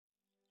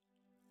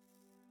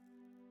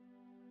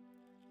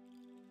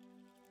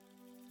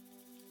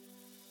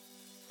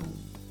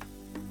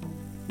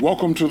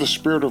Welcome to the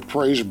Spirit of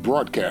Praise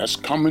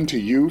broadcast, coming to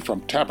you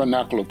from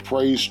Tabernacle of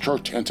Praise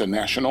Church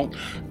International,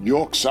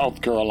 York,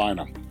 South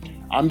Carolina.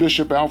 I'm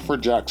Bishop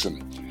Alfred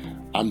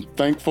Jackson. I'm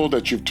thankful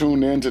that you've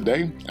tuned in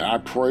today, and I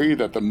pray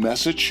that the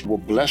message will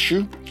bless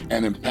you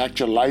and impact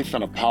your life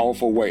in a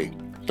powerful way.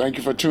 Thank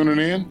you for tuning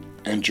in.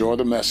 Enjoy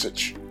the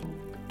message.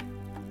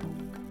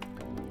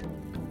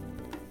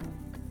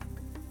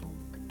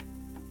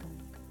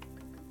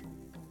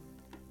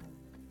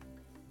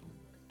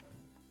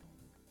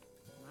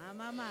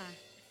 My.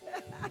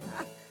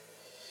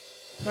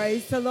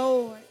 Praise the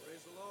Lord.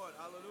 Praise the Lord.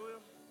 Hallelujah.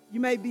 You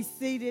may be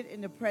seated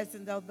in the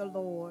presence of the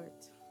Lord.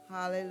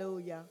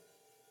 Hallelujah.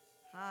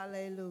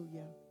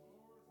 Hallelujah.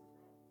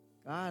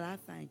 God, I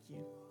thank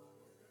you.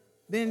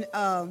 Been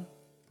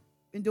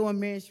doing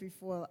ministry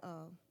for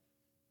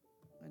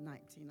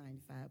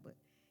 1995, but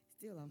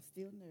I'm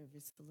still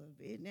nervous a little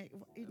bit.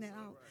 Isn't that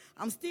all?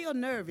 I'm still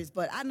nervous,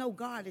 but I know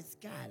God has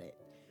got it.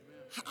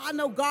 I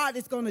know God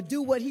is going to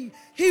do what He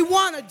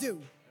want to do.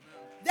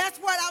 That's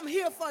what I'm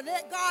here for.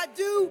 Let God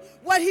do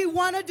what He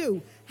want to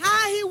do.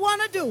 How He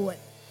want to do it.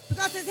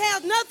 Because it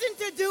has nothing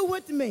to do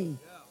with me.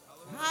 Yeah,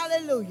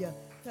 hallelujah.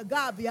 To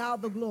God be all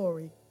the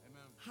glory.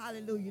 Amen.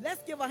 Hallelujah.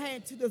 Let's give a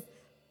hand to this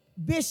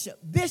Bishop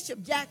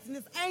Jackson,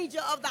 this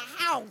angel of the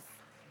house.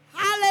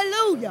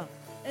 Hallelujah.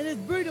 And his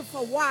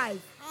beautiful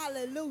wife.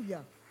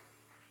 Hallelujah.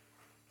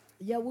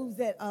 Yeah, we was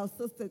at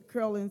Sister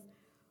Curlin's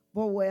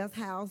Boy's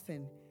house,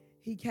 and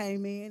he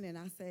came in, and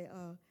I said,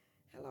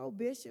 hello,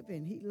 Bishop.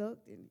 And he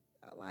looked, and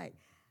like,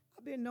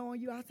 I've been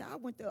knowing you. I said, I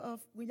went to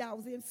when y'all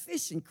was in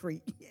Fishing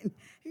Creek. And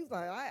he was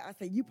like, I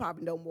said, you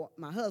probably know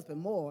my husband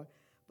more.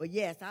 But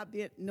yes, I've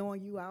been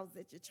knowing you. I was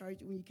at your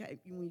church when you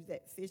was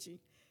at Fishing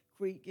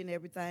Creek and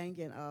everything.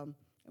 And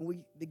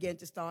we began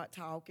to start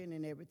talking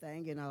and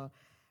everything. And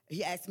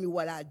he asked me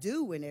what I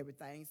do and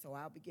everything. So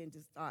I began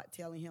to start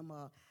telling him,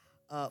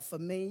 for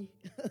me,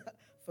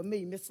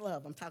 Miss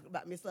Love, I'm talking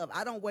about Miss Love.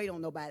 I don't wait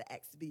on nobody to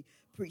ask to be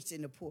preached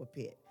in the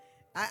pulpit.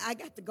 I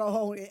got to go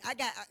home.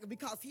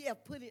 Because He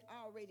have put it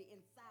already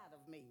inside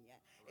of me.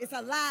 It's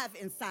alive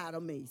inside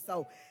of me.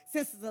 So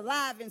since it's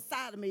alive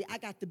inside of me, I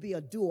got to be a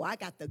doer. I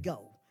got to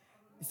go.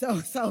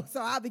 So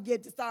I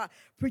began to start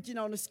preaching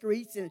on the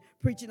streets and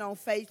preaching on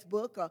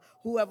Facebook, or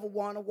whoever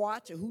want to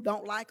watch or who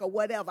don't like or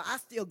whatever. I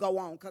still go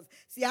on because,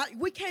 see,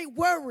 we can't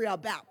worry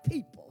about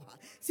people.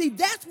 See,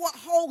 that's what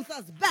holds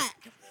us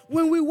back.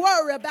 When we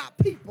worry about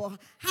people,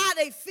 how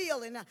they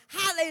feeling,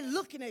 how they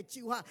looking at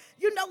you.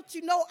 You know,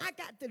 I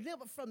got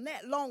delivered from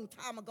that long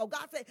time ago.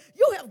 God said,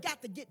 you have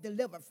got to get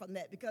delivered from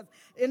that, because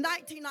in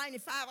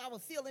 1995, I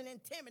was feeling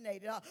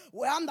intimidated.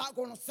 Well, I'm not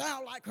going to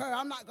sound like her.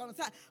 I'm not going to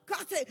sound.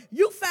 God said,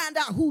 you find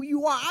out who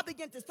you are. I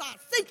began to start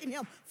seeking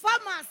Him for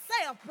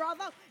myself,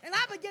 brother, and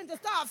I began to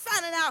start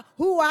finding out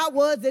who I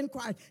was in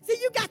Christ. See,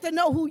 you got to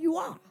know who you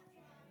are.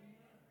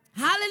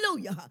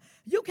 Hallelujah.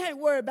 You can't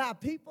worry about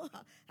people.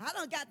 I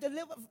done got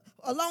delivered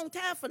a long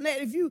time from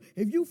that. If you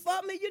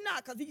for me, you're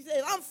not, because He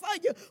said, I'm for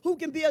you. Who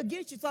can be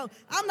against you? So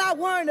I'm not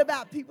worrying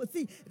about people.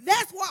 See,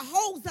 that's what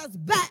holds us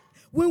back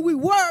when we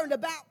worried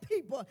about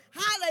people,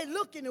 how they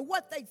looking and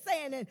what they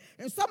saying.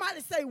 And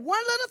somebody say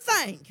one little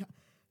thing.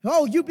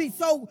 Oh, you be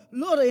so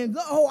little, and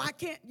I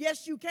can't.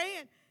 Yes, you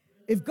can.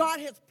 If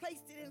God has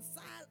placed it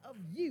inside of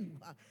you,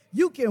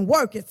 you can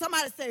work it.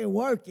 Somebody say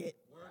work it.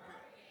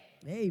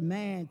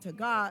 Amen. To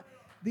God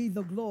be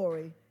the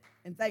glory.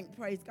 And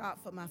praise God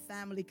for my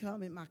family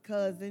coming, my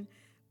cousin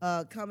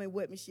coming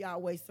with me. She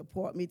always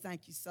support me.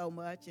 Thank you so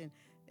much.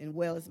 And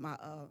well as my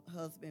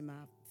husband, my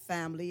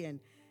family, and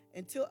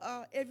to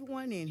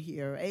everyone in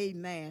here.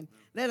 Amen.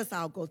 Let us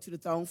all go to the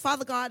throne.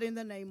 Father God, in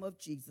the name of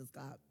Jesus,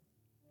 God.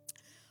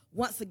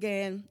 Once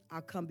again,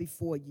 I come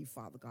before you,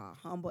 Father God,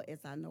 humble as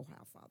I know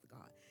how, Father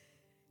God.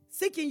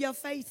 Seeking your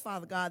face,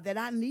 Father God, that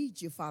I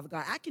need you, Father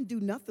God. I can do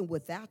nothing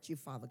without you,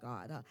 Father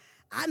God.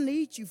 I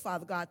need you,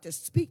 Father God, to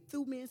speak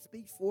through me and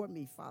speak for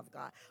me, Father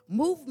God.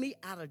 Move me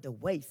out of the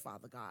way,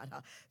 Father God.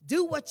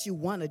 Do what you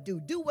want to do.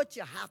 Do what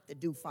you have to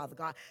do, Father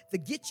God, to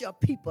get your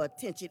people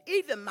attention.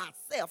 Even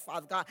myself,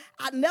 Father God.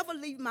 I never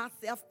leave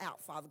myself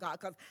out, Father God,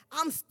 because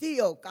I'm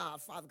still,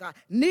 God, Father God,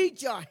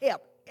 need your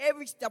help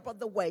every step of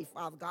the way,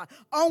 Father God,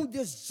 on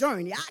this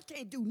journey. I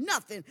can't do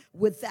nothing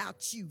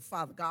without you,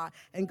 Father God.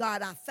 And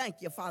God, I thank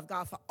you, Father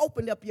God, for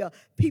opening up your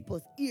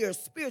people's ears,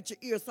 spiritual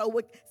ears,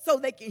 so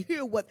they can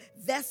hear what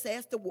that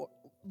says to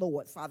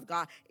Lord, Father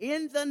God,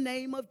 in the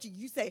name of Jesus.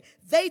 You say,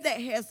 they that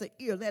has an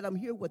ear, let them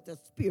hear what the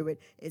Spirit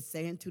is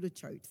saying to the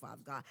church,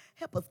 Father God.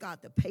 Help us,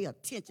 God, to pay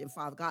attention,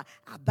 Father God.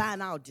 I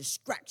bind all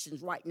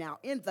distractions right now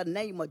in the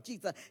name of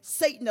Jesus.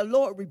 Satan, the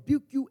Lord,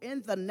 rebuke you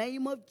in the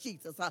name of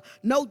Jesus.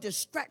 No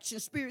distraction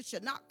spirit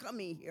should not come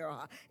in here.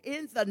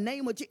 In the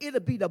name of Jesus,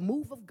 it'll be the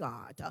move of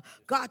God.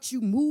 God, you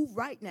move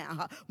right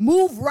now.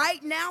 Move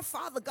right now,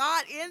 Father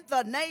God, in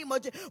the name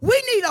of Jesus.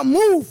 We need a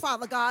move,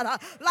 Father God,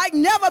 like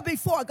never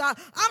before, God.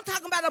 I'm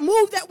talking about a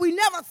move that we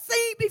never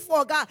seen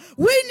before, God.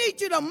 We need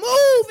you to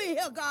move in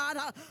here, God.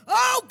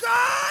 Oh,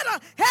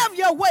 God, have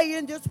your way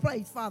in this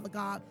place, Father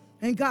God.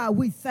 And God,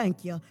 we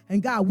thank you.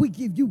 And God, we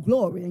give you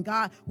glory. And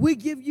God, we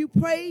give you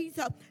praise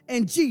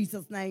in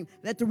Jesus' name.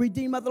 Let the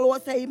Redeemer of the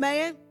Lord say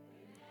amen.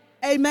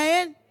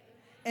 Amen.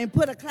 And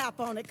put a clap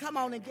on it. Come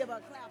on and give a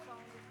clap on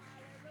it.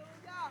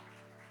 Hallelujah.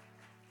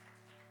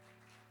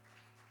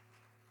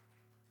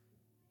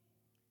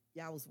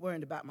 Yeah, I was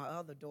worried about my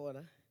other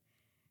daughter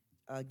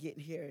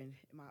getting here. And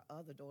my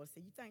other daughter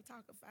said, you think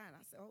Tonka fine?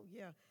 I said, oh,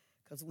 yeah.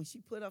 Because when she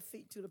put her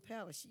feet to the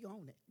pedal, she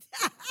owned it.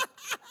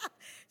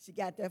 She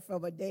got that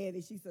from her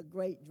daddy. She's a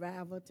great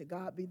driver. To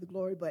God be the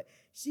glory. But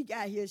she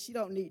got here. She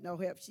don't need no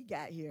help. She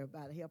got here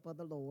by the help of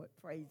the Lord.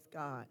 Praise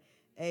God.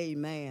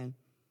 Amen.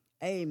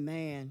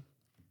 Amen.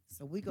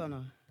 So we're going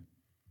to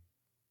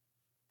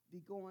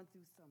be going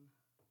through some,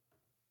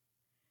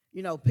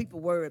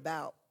 people worry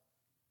about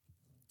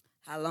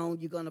how long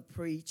you're going to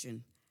preach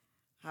and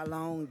how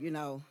long,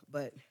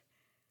 but,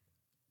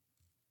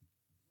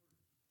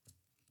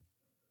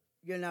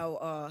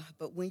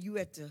 but when you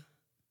at the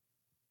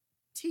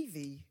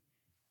TV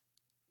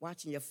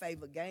watching your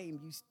favorite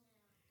game,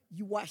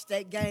 you watch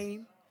that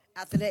game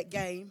after that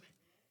game.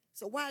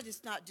 So why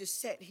just not just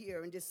sit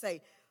here and just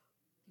say,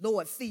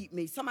 Lord, feed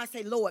me? Somebody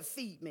say, Lord,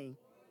 feed me.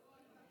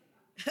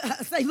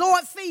 Say,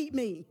 Lord, feed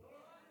me.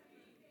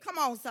 Come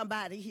on,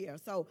 somebody here.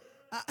 So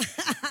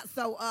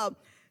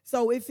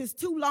if it's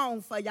too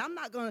long for you, I'm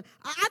not going to,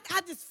 I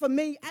just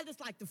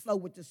like to flow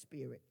with the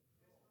Spirit.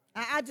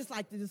 I just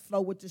like to just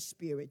flow with the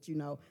Spirit,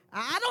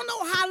 I don't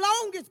know how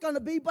long it's going to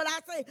be, but I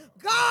say,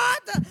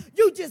 God,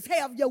 you just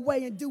have your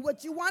way and do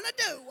what you want to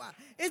do.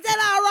 Is that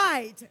all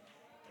right?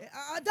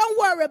 Don't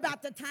worry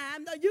about the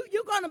time.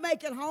 You're going to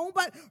make it home,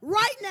 but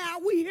right now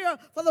we're here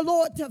for the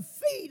Lord to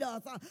feed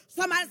us.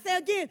 Somebody say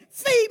again,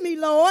 feed me,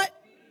 Lord.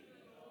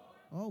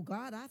 Oh,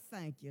 God, I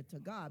thank you. To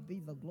God be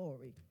the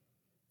glory.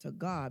 To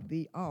God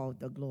be all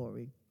the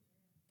glory.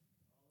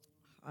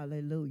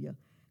 Hallelujah.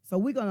 So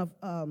we're going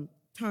to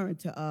turn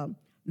to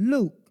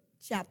Luke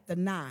chapter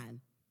 9.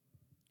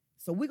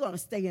 So we're going to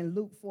stay in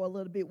Luke for a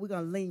little bit. We're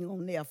going to lean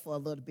on there for a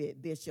little bit,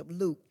 Bishop.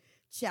 Luke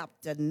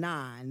chapter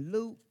 9.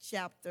 Luke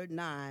chapter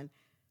 9,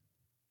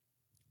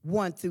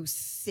 1 through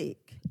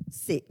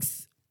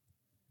 6.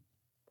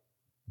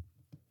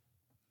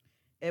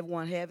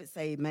 Everyone have it?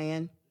 Say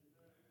amen.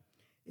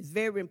 It's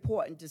very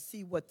important to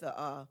see what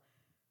the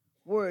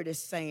word is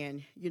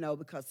saying,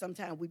 because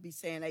sometimes we be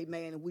saying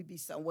amen and we be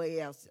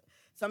somewhere else.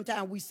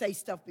 Sometimes we say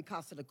stuff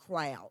because of the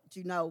crowd,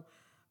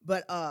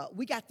 But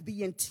we got to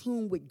be in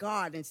tune with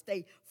God and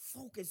stay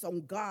focused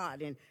on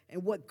God and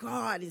what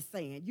God is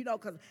saying,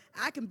 because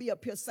I can be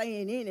up here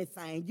saying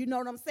anything, you know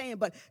what I'm saying?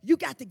 But you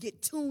got to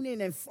get tuned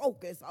in and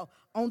focus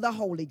on the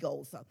Holy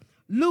Ghost.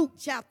 Luke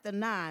chapter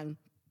 9,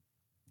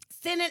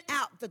 sending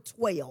out the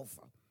 12.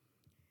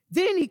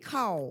 Then he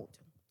called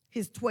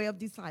his 12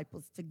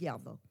 disciples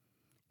together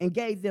and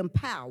gave them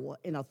power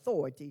and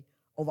authority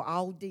over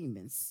all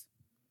demons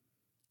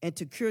and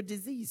to cure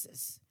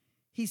diseases.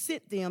 He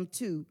sent them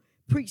to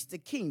preach the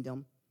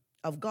kingdom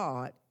of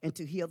God and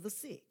to heal the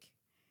sick.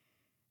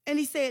 And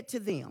he said to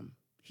them,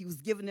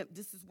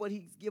 this is what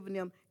he's giving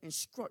them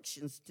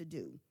instructions to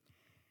do.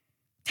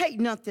 Take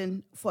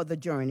nothing for the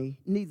journey,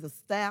 neither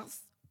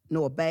staff,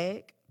 nor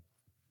bag,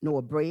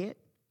 nor bread,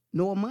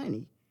 nor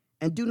money,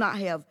 and do not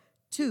have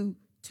 2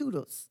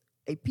 tutors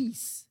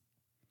apiece.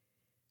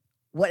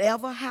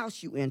 Whatever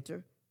house you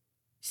enter,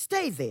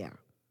 stay there,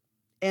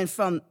 and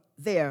from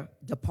there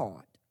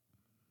depart.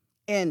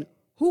 And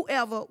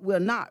whoever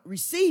will not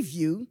receive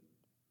you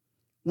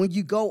when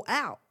you go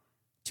out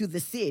to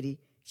the city,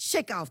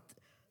 shake off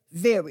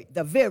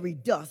the very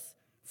dust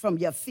from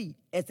your feet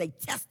as a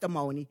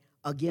testimony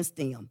against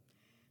them.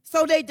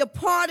 So they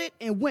departed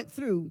and went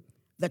through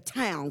the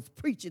towns,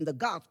 preaching the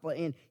gospel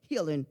and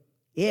healing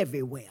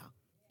everywhere.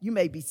 You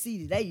may be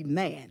seated.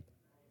 Amen.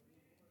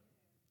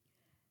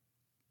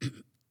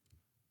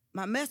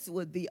 My message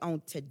would be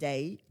on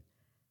today.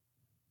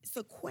 It's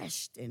a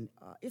question.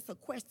 It's a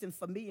question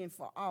for me and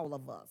for all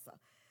of us.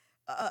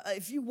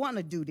 If you want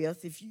to do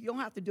this, if you don't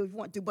have to do it if you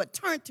want to, but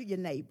turn to your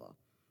neighbor.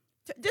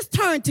 Just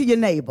turn to your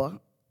neighbor.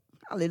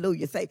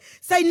 Hallelujah. Say,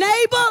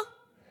 neighbor,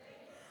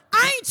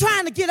 I ain't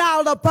trying to get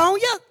all up on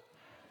you.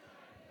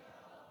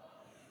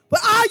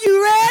 But are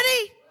you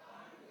ready?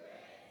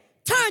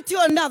 Turn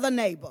to another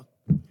neighbor.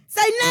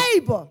 Say,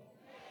 neighbor,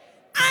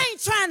 I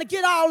ain't trying to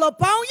get all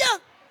up on you.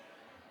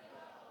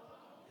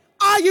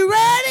 Are you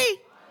ready?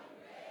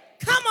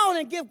 Come on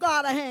and give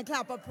God a hand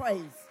clap of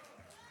praise.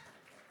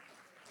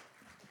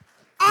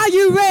 Are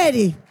you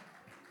ready?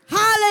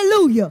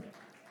 Hallelujah.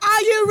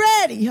 Are you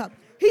ready?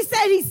 He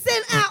said he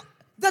sent out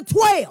the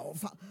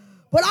 12.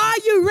 But are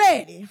you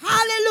ready?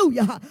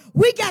 Hallelujah.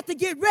 We got to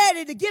get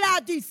ready to get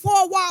out these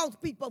 4 walls,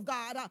 people of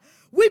God.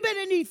 We've been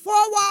in these 4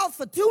 walls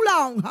for too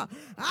long.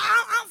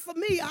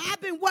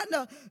 I've been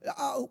wanting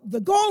to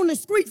go on the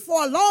street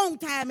for a long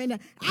time, and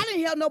I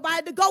didn't have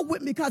nobody to go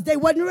with me because they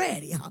wasn't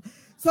ready.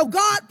 So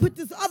God put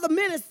this other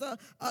minister,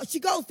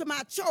 she goes to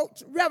my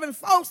church, Reverend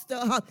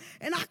Foster,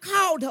 and I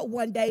called her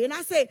one day, and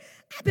I said,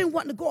 I've been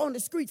wanting to go on the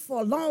streets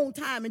for a long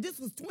time, and this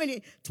was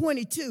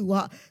 2022,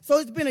 so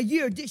it's been a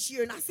year this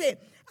year, and I said,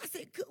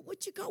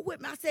 would you go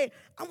with me? I said,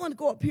 I want to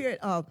go up here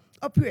at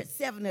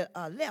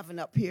 7-Eleven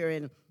up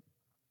here,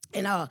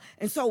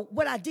 and so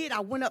what I did, I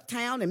went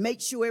uptown and made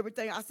sure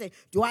everything. I said,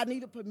 do I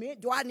need a permit?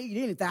 Do I need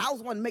anything? I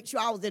was wanting to make sure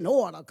I was in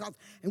order because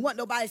and wasn't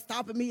nobody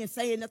stopping me and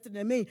saying nothing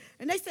to me.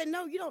 And they said,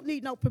 no, you don't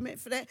need no permit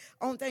for that.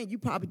 Only thing you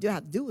probably do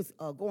have to do is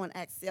go and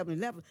ask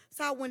 7-Eleven.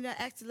 So I went there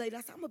and asked the lady.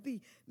 I said, I'm going to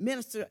be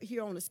minister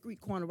here on the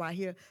street corner right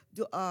here.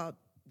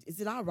 Is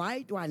it all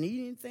right? Do I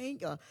need anything?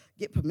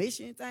 Get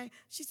permission, anything?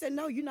 She said,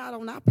 no, you're not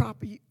on our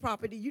property.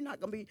 You're not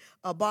going to be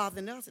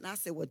bothering us. And I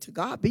said, well, to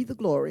God be the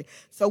glory.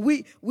 So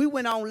we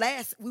went on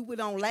last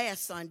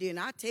Sunday, and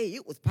I tell you,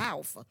 it was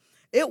powerful.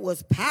 It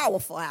was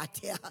powerful out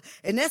there.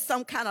 And that's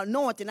some kind of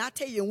anointing. I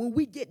tell you, when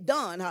we get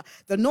done,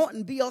 the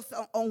anointing be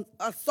on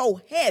us so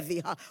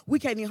heavy, we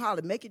can't even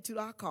hardly make it to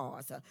our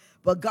cars.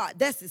 But God,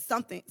 that's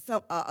something,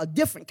 a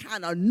different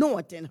kind of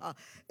anointing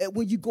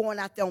when you're going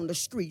out there on the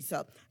streets.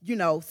 So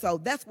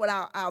that's what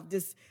I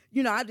just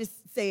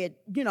said,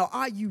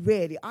 are you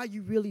ready? Are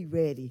you really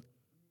ready?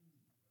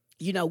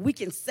 We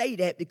can say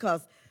that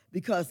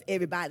because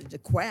everybody, the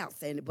crowd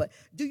saying it, but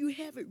do you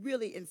have it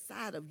really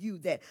inside of you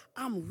that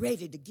I'm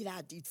ready to get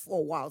out these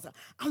four walls?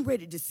 I'm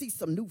ready to see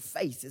some new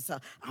faces.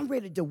 I'm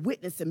ready to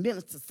witness and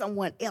minister to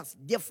someone else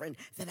different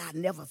that I've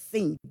never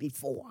seen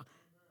before.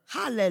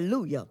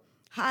 Hallelujah.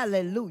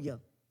 Hallelujah.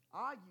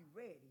 Are you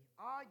ready?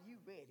 Are you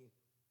ready?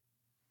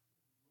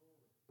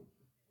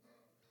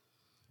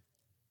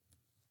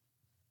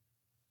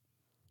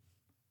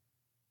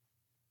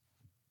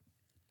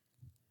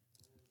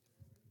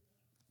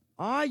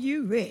 Are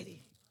you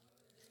ready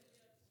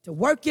to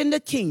work in the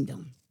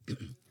kingdom?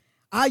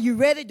 Are you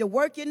ready to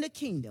work in the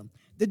kingdom?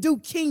 To do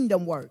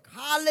kingdom work.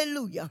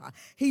 Hallelujah.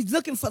 He's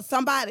looking for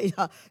somebody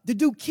to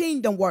do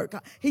kingdom work.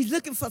 He's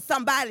looking for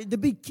somebody to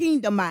be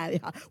kingdom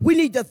minded. We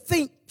need to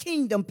think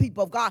kingdom,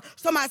 people of God.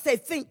 Somebody say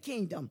think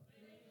kingdom.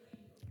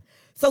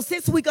 So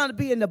since we're going to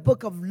be in the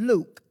book of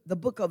Luke, I'm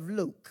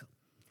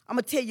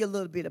going to tell you a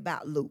little bit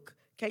about Luke.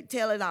 Can't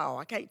tell it all.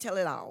 I can't tell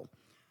it all.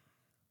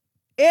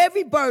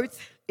 Every birth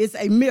is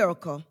a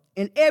miracle,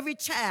 and every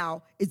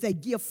child is a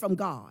gift from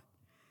God.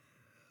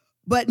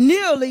 But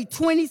nearly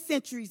 20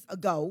 centuries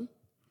ago,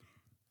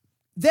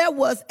 there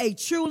was a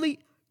truly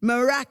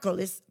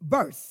miraculous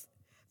birth.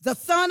 The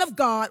Son of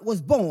God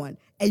was born,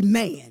 a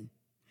man,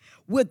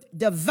 with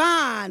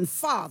divine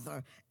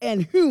father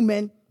and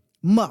human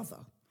mother.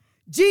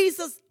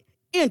 Jesus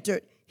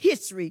entered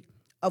history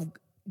of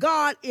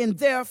God in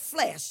their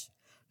flesh.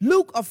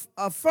 Luke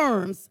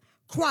affirms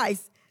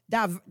Christ's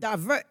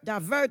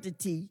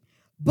diversity,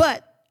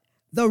 but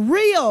the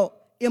real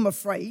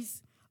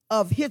phrase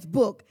of his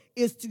book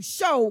is to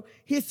show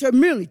his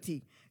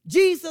humility.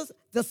 Jesus,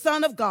 the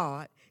Son of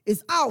God,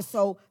 is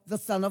also the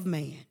Son of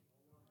Man.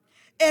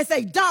 As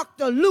a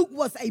doctor, Luke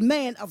was a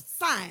man of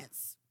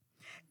science,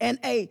 and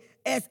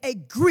as a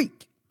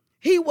Greek,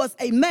 he was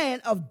a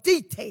man of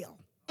detail.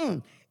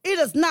 It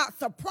is not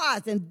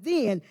surprising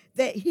then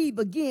that he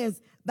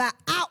begins by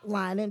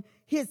outlining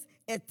his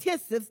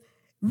extensive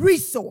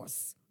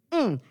resource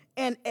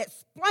and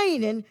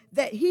explaining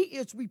that he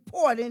is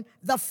reporting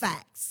the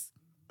facts.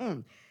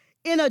 In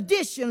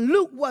addition,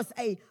 Luke was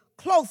a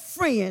close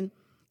friend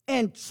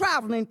and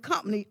traveling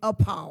company of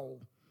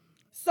Paul,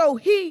 so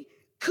he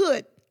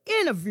could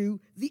interview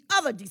the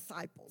other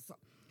disciples,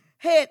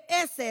 had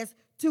access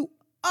to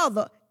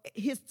other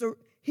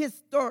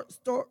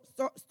historical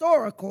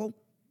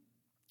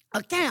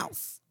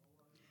accounts,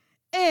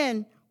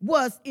 and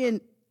was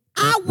an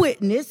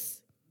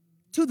eyewitness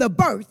to the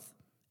birth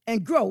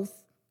and growth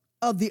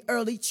of the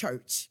early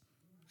church.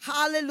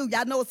 Hallelujah.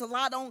 I know it's a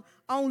lot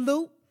on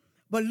Luke,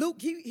 but Luke,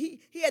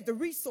 he had the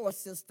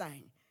resources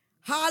thing.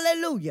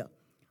 Hallelujah.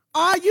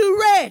 Are you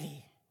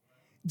ready?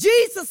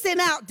 Jesus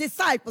sent out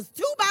disciples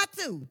 2 by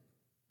 2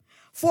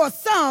 for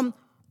some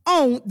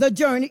on the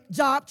journey,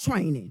 job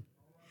training.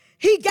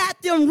 He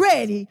got them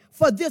ready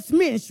for this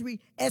ministry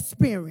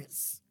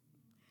experience.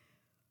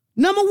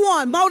 Number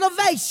 1,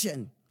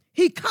 motivation.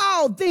 He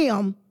called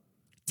them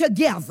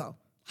together.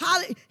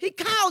 He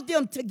called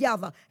them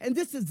together. And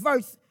this is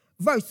verse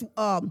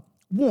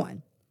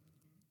 1.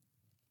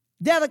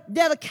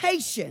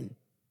 Dedication.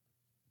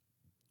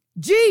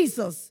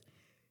 Jesus,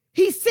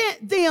 he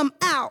sent them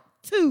out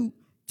to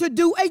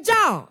do a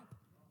job.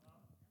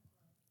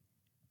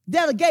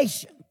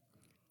 Delegation.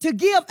 To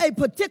give a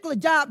particular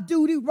job,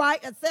 duty, right,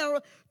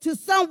 etc. to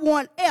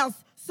someone else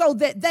so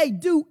that they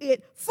do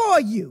it for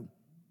you.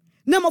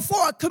 Number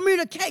 4,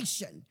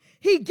 communication.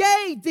 He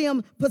gave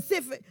them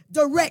specific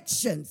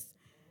directions.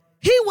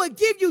 He will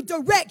give you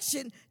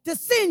direction to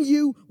send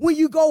you when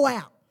you go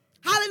out.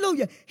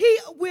 Hallelujah. He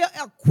will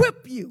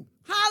equip you.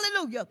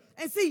 Hallelujah.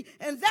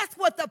 And that's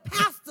what the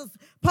pastor's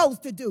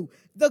supposed to do.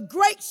 The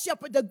great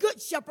shepherd, the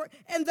good shepherd,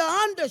 and the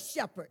under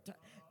shepherd.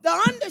 The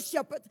under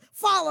shepherd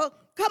follow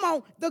come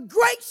on, the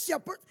great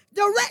shepherd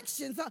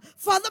directions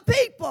for the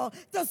people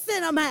to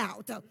send them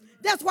out.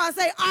 That's why I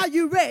say, are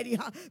you ready?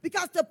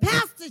 Because the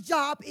pastor's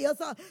job is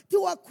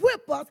to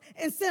equip us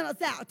and send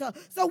us out.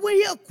 So when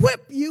he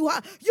equip you,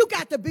 you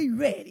got to be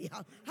ready.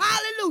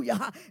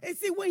 Hallelujah. And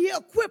see, when he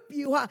equip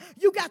you,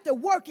 you got to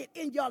work it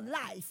in your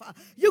life.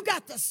 You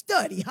got to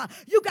study.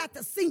 You got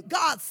to seek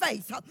God's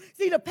face.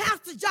 See, the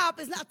pastor's job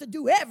is not to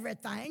do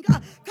everything.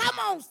 Come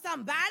on,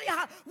 somebody.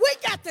 We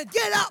got to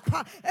get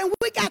up and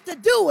we got to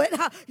do it.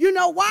 You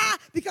know why?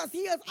 Because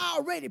he has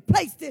already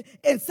placed it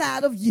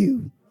inside of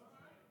you.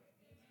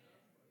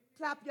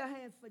 Clap your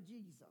hands for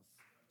Jesus.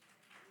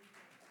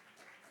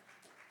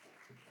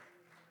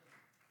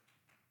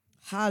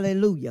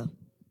 Hallelujah.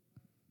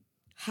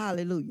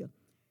 Hallelujah.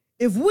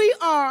 If we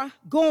are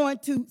going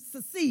to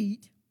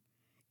succeed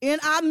in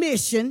our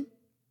mission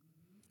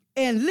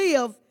and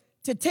live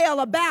to tell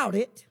about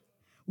it,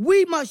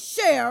 we must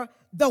share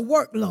the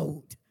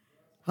workload.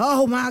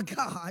 Oh my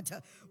God.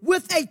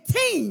 With a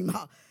team.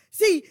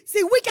 See,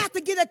 we got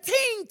to get a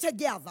team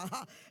together.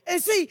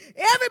 And see,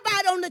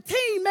 everybody on the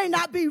team may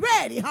not be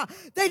ready.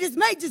 They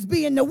may just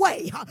be in the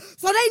way.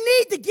 So they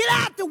need to get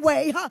out the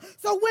way.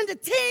 So when the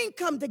team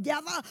come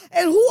together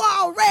and who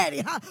are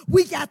ready,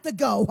 we got to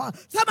go.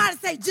 Somebody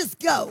say, just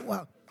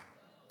go.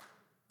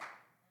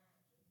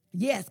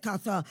 Yes,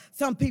 because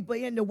some people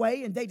in the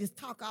way and they just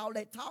talk all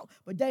that talk,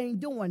 but they ain't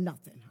doing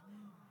nothing.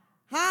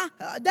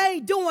 They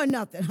ain't doing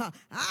nothing.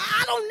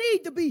 I don't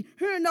need to be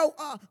hearing no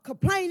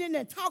complaining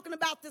and talking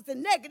about this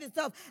and negative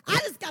stuff. I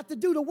just got to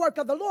do the work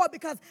of the Lord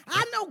because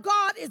I know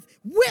God is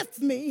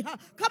with me.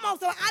 Come on,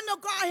 so I know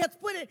God has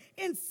put it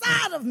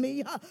inside of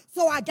me,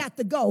 so I got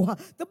to go.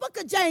 The book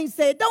of James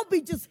said, don't be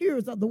just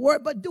hearers of the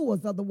word, but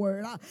doers of the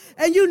word.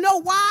 And you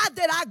know why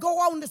that I go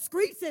on the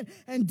streets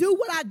and do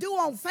what I do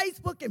on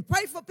Facebook and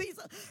pray for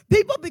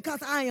people?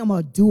 Because I am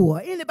a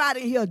doer.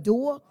 Anybody in here a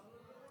doer?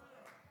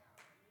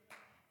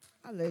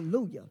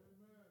 Hallelujah.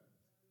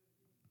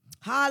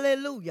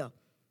 Hallelujah.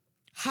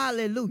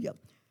 Hallelujah.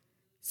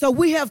 So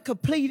we have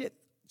completed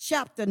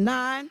chapter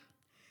 9.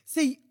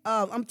 See,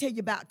 I'm going to tell you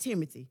about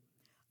Timothy.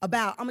 I'm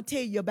going to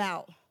tell you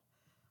about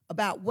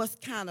what's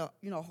kind of,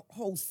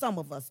 holds some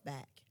of us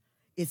back.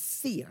 It's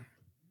fear.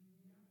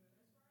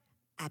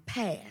 I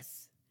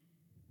pass.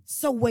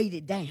 So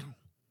weighted down.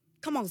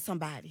 Come on,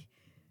 somebody.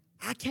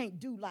 I can't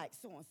do like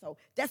so-and-so.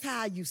 That's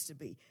how I used to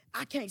be.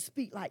 I can't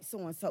speak like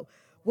so-and-so.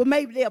 Well,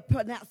 maybe they'll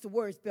pronounce the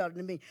words better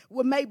than me.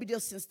 Well, maybe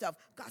this and stuff.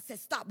 God said,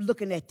 stop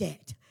looking at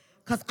that.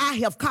 Because I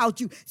have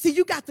called you. See,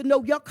 you got to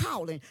know your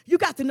calling. You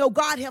got to know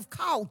God have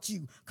called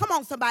you. Come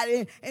on,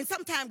 somebody. And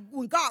sometimes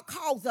when God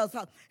calls us,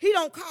 he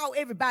don't call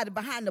everybody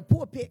behind the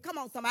pulpit. Come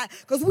on, somebody.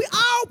 Because we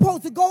all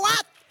supposed to go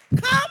out.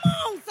 Come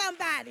on,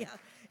 somebody. It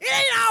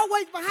ain't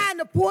always behind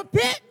the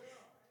pulpit.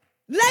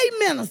 Lay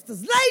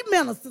ministers,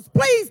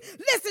 please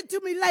listen to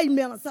me, lay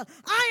minister.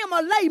 I am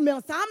a lay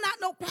minister. I'm not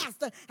no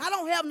pastor. I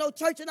don't have no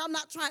church, and I'm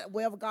not trying to,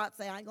 whatever God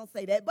say, I ain't going to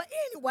say that. But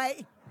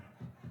anyway,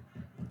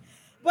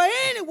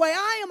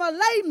 I am a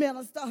lay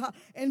minister.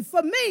 And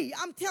for me,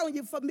 I'm telling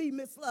you, for me,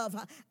 Miss Love,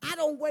 I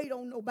don't wait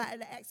on nobody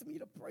to ask me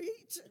to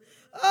preach.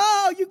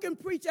 Oh, you can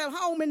preach at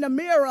home in the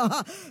mirror.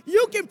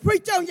 You can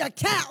preach on your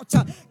couch.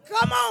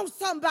 Come on,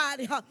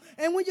 somebody.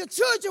 And when your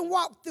children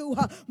walk through,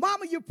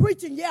 Mama, you're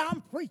preaching. Yeah,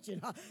 I'm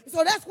preaching.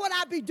 So that's what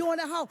I be doing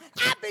at home.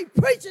 I be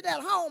preaching at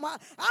home. I'm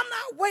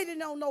not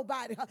waiting on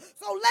nobody.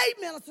 So lay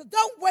ministers,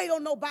 don't wait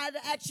on nobody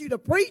to ask you to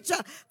preach.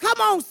 Come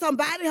on,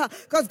 somebody.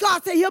 Because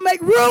God said he'll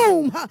make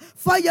room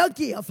for your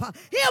gift.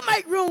 He'll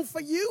make room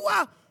for you.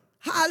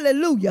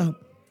 Hallelujah.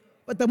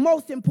 But the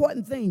most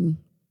important thing,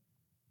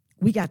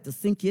 we got to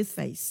seek his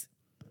face.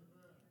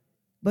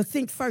 But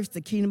seek first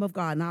the kingdom of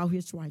God and all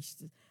his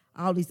righteousness.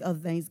 All these other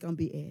things going to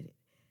be added.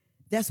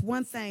 That's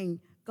one thing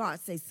God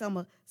says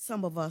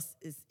some of us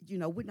is,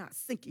 we're not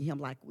seeking him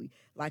like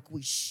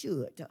we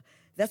should.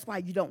 That's why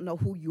you don't know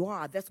who you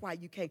are. That's why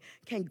you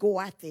can't go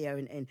out there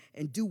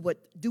and do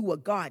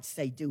what God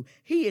say do.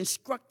 He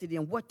instructed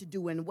in what to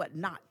do and what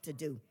not to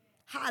do.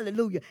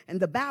 Hallelujah. And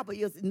the Bible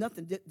is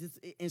nothing, just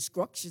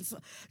instructions.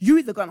 You're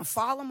either going to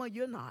follow them or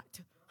you're not.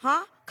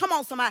 Come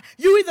on, somebody.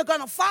 You're either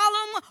going to follow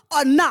them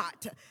or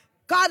not.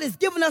 God has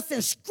given us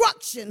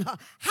instruction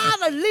how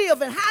to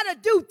live and how to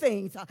do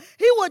things.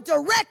 He will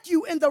direct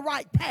you in the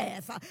right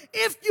path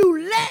if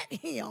you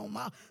let him.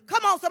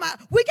 Come on,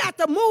 somebody. We got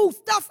to move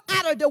stuff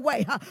out of the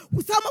way.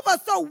 Some of us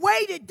so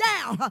weighted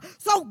down,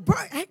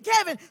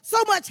 Kevin, so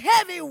much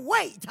heavy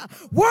weight,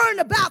 worrying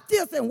about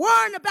this and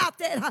worrying about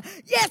that.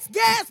 Yes,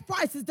 gas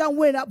prices done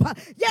went up.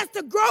 Yes,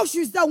 the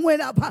groceries done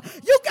went up.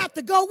 You got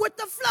to go with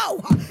the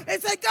flow and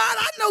say, God,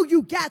 I know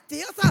you got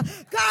this. God,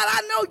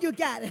 I know you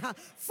got it.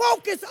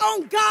 Focus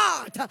on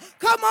God.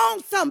 Come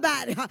on,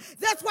 somebody.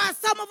 That's why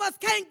some of us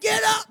can't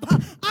get up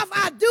off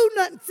our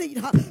do-nothing seat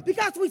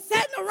because we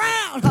sitting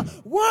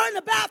around worrying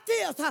about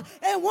this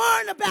and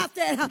worrying about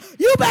that.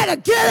 You better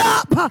get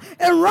up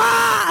and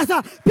rise,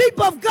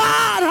 people of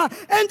God,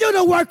 and do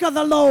the work of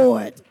the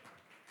Lord.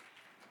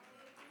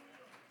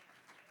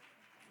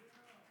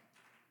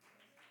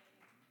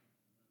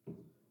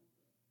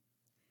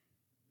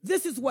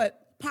 This is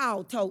what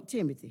Paul told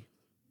Timothy.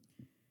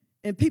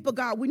 And people,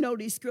 God, we know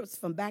these scripts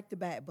from back to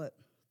back, but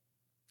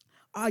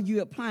are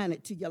you applying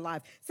it to your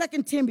life?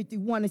 2 Timothy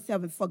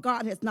 1:7, for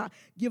God has not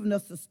given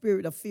us the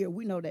spirit of fear.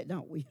 We know that,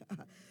 don't we?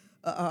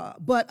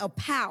 But of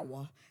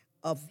power,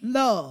 of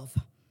love,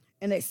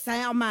 and a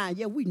sound mind.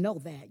 Yeah, we know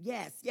that.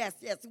 Yes,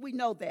 we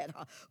know that.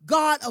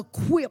 God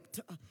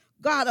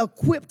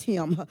equipped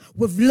him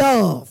with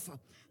love,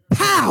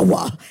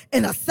 power,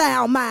 and a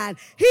sound mind.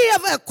 He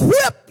have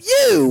equipped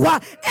you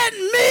and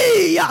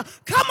me.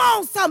 Come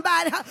on,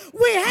 somebody.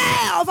 We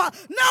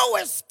have no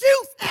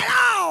excuse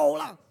at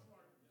all.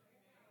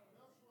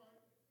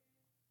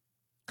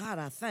 God,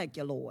 I thank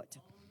you, Lord.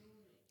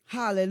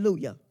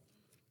 Hallelujah.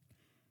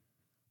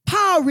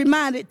 Paul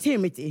reminded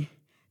Timothy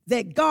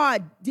that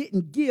God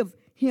didn't give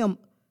him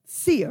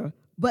fear,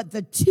 but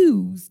the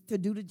tools to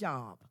do the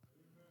job.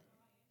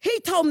 He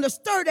told him to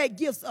stir that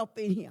gifts up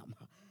in him.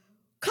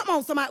 Come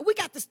on, somebody. We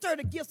got to stir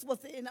the gifts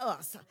within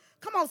us.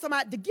 Come on,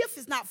 somebody. The gift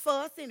is not for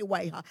us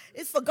anyway.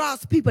 It's for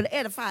God's people to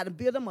edify and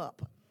build them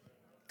up.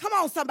 Come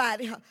on,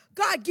 somebody.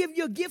 God give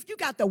you a gift. You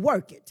got to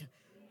work it.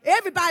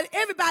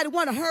 Everybody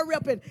want to hurry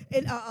up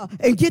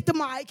and get the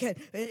mic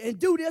and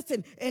do this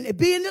and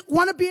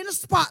want to be in the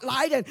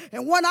spotlight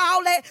and want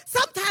all that.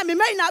 Sometimes it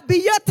may not be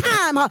your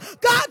time.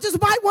 God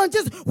just might want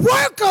to just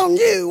work on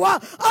you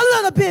a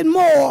little bit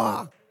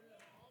more.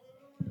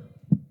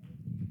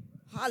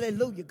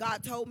 Hallelujah.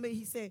 God told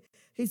me,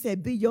 he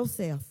said, be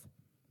yourself.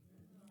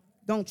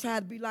 Don't try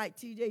to be like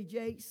T.J.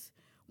 Jakes,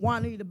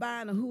 Juanita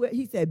Bynum, or whoever.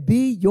 He said,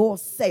 be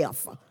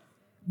yourself.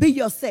 Be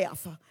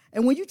yourself.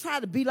 And when you try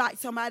to be like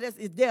somebody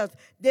else,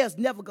 there's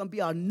never going to be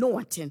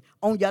anointing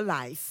on your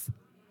life.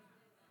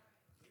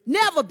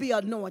 Never be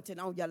anointing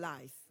on your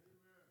life.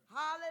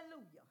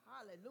 Hallelujah.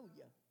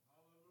 Hallelujah.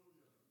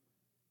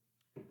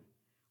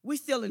 We're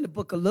still in the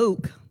book of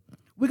Luke.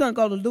 We're going to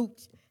go to Luke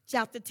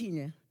chapter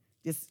 10.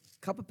 Just a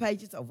couple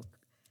pages over.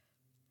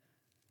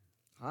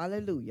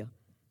 Hallelujah.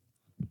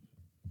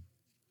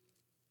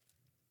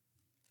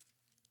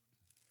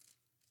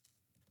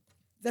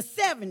 The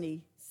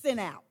 70 sent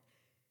out.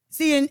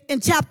 See, in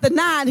chapter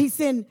 9, he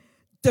sent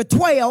the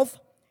 12,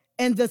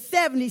 and the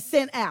 70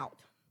 sent out.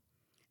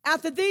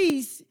 After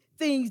these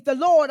things, the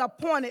Lord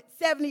appointed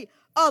 70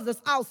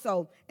 others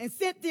also, and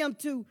sent them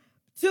two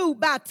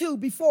by two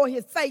before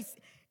his face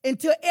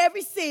into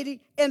every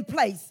city and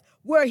place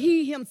where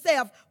he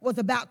himself was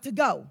about to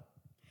go.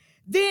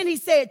 Then he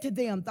said to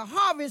them, the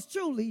harvest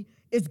truly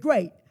is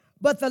great,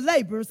 but the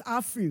laborers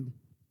are few.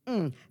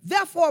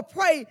 Therefore,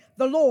 pray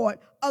the Lord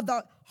of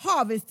the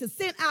harvest to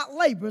send out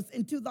laborers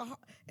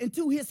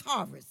into his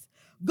harvest.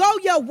 Go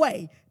your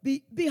way.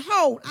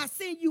 Behold, I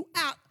send you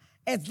out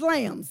as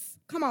lambs.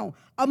 Come on,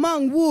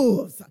 among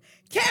wolves.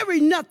 Carry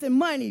nothing,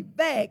 money,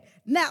 bag,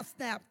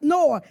 knapsack,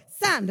 nor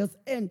sandals,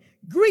 and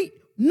greet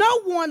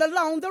no one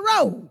along the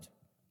road.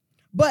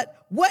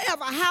 But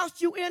whatever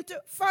house you enter,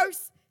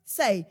 first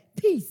say,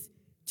 peace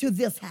to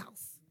this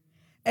house.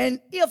 And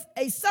if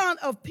a son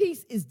of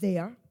peace is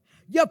there,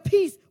 your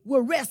peace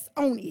will rest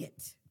on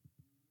it.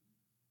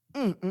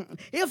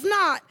 If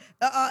not,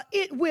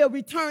 it will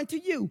return to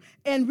you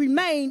and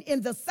remain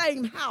in the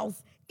same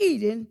house,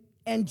 eating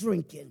and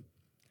drinking.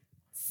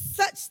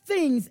 Such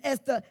things as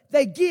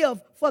they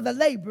give for the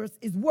laborers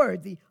is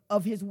worthy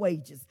of his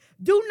wages.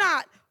 Do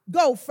not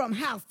go from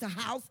house to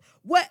house,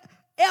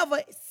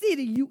 whatever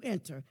city you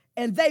enter,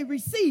 and they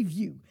receive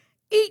you.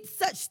 Eat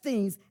such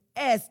things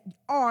as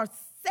are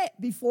set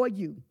before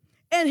you,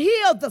 and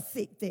heal the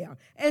sick there,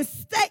 and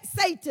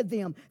say to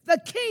them, the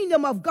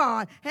kingdom of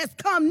God has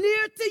come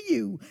near to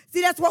you.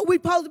 See, that's what we're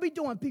supposed to be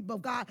doing, people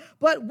of God.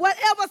 But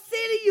whatever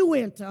city you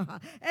enter,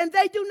 and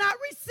they do not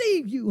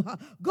receive you,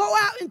 go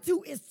out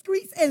into its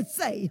streets and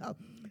say,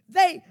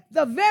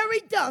 the very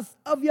dust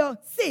of your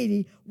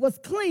city was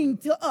clean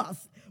to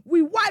us.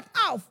 We wiped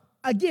off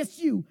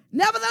against you.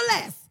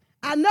 Nevertheless,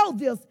 I know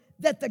this,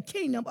 that the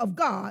kingdom of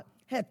God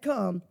had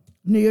come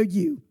near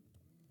you.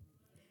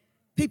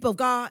 People of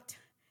God,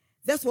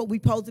 that's what we're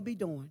supposed to be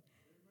doing.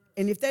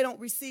 And if they don't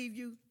receive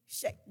you,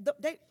 a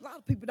lot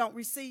of people don't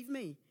receive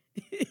me.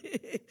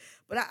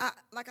 But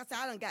like I said,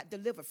 I done got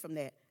delivered from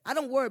that. I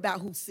don't worry about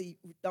who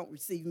don't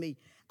receive me.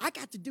 I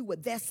got to do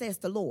what that says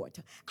the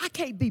Lord. I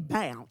can't be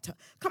bound.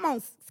 Come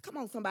on,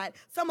 somebody.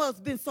 Some of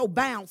us been so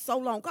bound so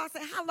long. God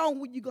said, how long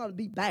were you going to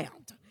be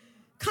bound?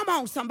 Come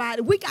on,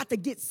 somebody. We got to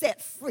get set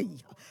free.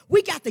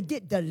 We got to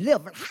get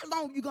delivered. How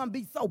long you going to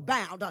be so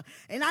bound?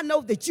 And I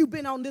know that you've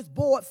been on this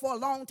board for a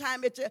long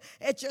time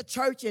at your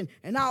church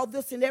and all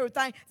this and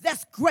everything.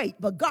 That's great.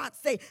 But God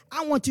say,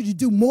 I want you to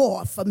do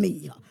more for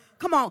me.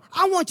 Come on,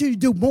 I want you to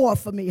do more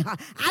for me.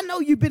 I know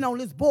you've been on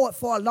this board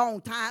for a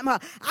long time.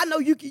 I know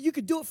you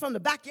can do it from the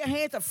back of your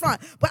hand to front.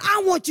 But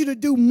I want you to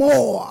do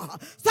more.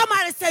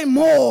 Somebody say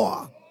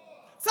more.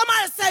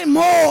 Somebody say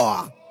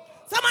more.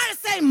 Somebody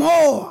say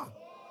more.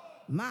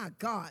 My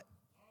God.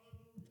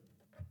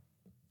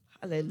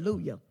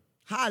 Hallelujah.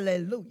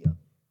 Hallelujah.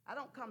 I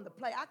don't come to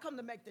play. I come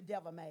to make the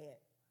devil mad.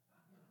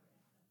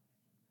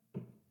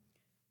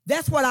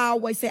 That's what I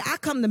always say. I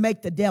come to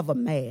make the devil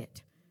mad.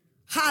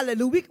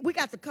 Hallelujah. We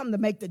got to come to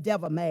make the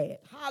devil mad.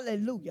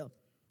 Hallelujah.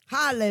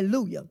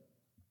 Hallelujah.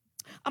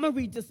 I'm going to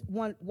read just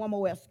one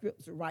more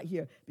scripture right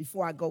here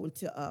before I go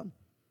into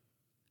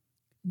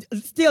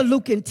still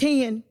Luke in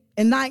 10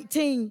 and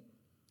 19.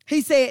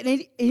 He said,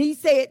 and he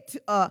said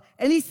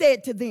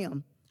to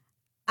them,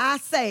 I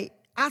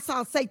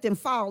saw Satan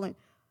falling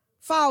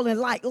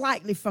like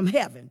lightly from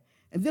heaven.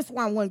 And this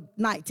one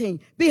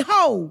 119.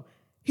 Behold,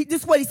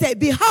 this is what he said.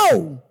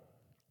 Behold,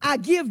 I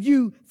give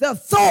you the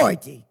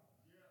authority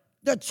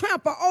to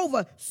trample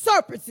over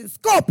serpents and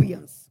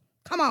scorpions.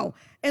 Come on.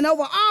 And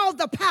over all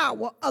the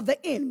power of the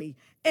enemy.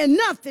 And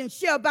nothing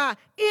shall by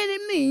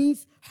any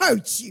means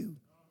hurt you.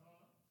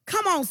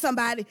 Come on,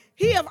 somebody.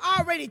 He have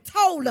already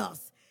told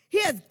us.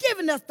 He has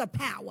given us the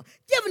power,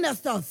 given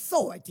us the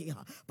authority.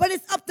 But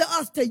it's up to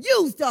us to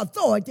use the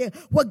authority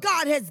what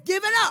God has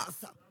given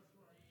us.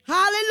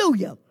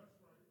 Hallelujah.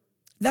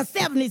 The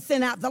 70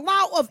 sent out the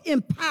law of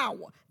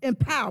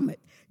empowerment.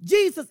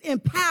 Jesus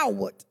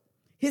empowered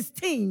his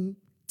team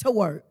to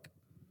work.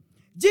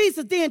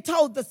 Jesus then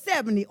told the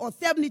 70 or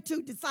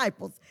 72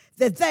 disciples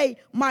that they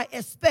might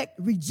expect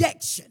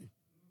rejection.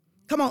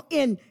 Come on,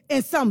 in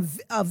some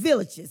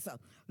villages.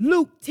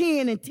 Luke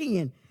 10 and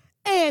 10.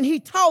 And he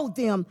told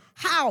them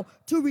how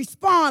to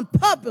respond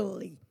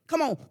publicly.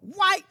 Come on,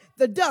 wipe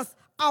the dust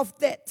off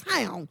that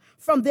town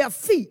from their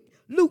feet.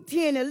 Luke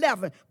 10 and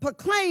 11.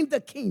 Proclaim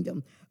the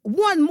kingdom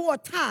one more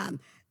time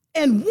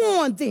and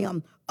warn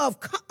them of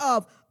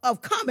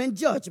coming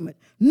judgment.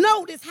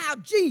 Notice how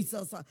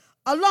Jesus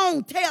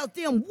alone tells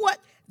them what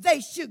they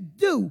should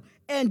do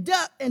and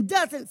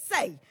doesn't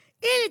say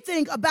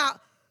anything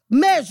about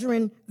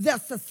measuring their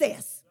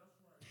success.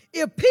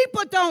 If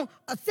people don't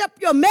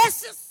accept your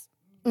message,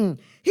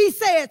 he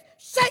says,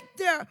 shake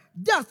their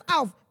dust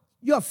off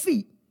your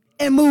feet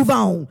and move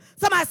on.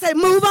 Somebody say,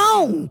 move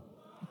on.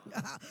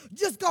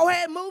 Just go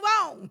ahead and move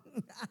on.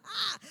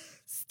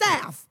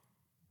 Staff,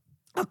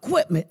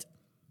 equipment.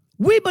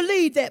 We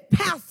believe that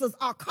pastors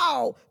are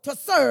called to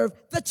serve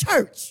the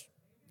church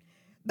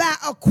by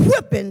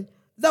equipping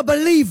the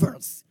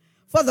believers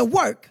for the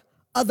work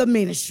of the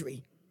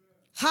ministry.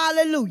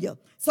 Hallelujah.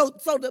 So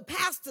the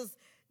pastors,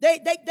 they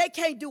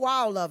can't do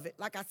all of it.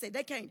 Like I said,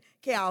 they can't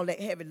carry all that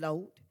heavy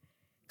load.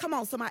 Come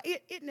on, somebody.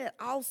 Isn't it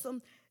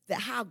awesome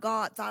that how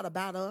God thought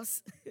about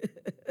us?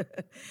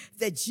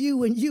 That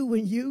you and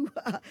you,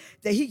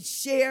 that he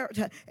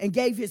shared and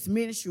gave his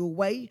ministry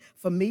away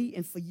for me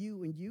and for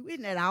you and you.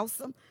 Isn't that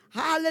awesome?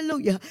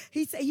 Hallelujah.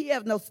 He said he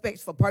have no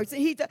specs for person.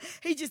 He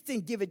just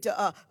didn't give it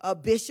to a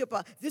bishop.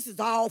 This is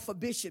all for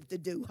bishop to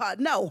do.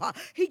 No,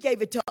 he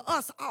gave it to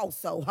us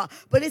also.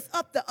 But it's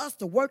up to us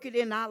to work it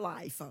in our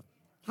life.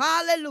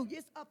 Hallelujah.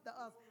 It's up to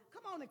us.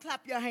 Come on and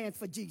clap your hands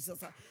for Jesus.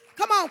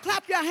 Come on,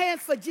 clap your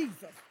hands for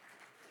Jesus.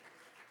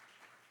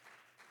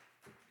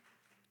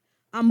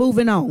 I'm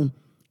moving on.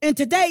 In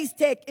today's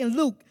text in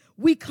Luke,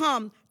 we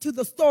come to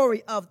the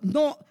story of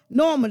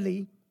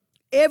normally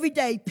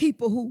everyday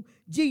people who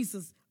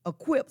Jesus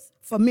equips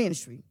for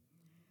ministry.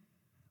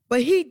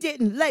 But he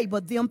didn't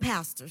label them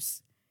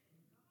pastors.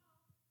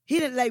 He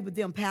didn't label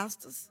them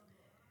pastors.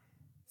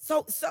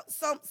 So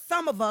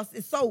some of us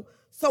is so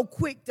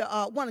quick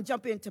to want to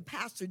jump into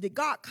pastor. Did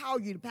God call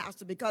you to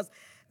pastor? Because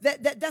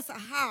that's a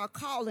higher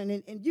calling,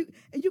 and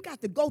you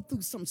got to go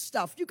through some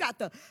stuff. You got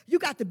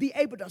to be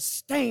able to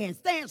stand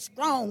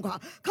strong.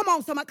 Come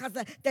on, somebody,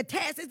 because the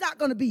task is not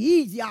going to be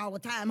easy all the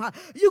time.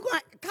 You're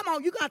going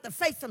to have to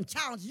face some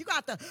challenges. You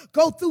got to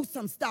go through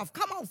some stuff.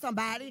 Come on,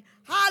 somebody.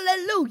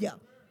 Hallelujah.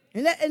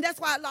 And that's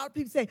why a lot of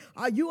people say,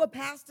 are you a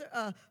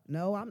pastor?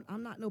 No,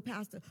 I'm not no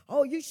pastor.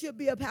 Oh, you should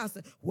be a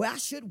pastor. Well, I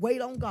should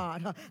wait on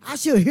God. I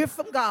should hear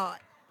from God.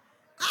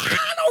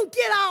 I don't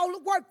get all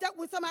worked up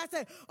when somebody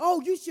says,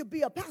 oh, you should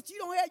be a pastor. You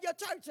don't have your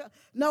church.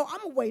 No, I'm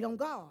going to wait on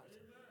God.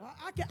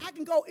 I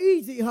can go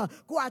easy,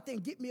 go out there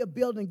and get me a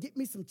building, get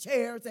me some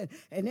chairs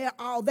and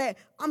all that.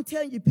 I'm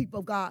telling you, people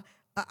of God,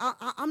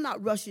 I'm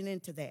not rushing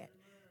into that.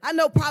 I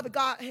know probably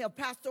God have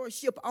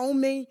pastorship on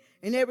me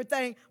and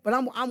everything, but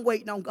I'm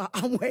waiting on God.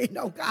 I'm waiting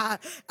on God.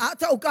 I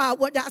told God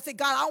one day, I said,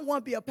 God, I don't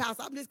want to be a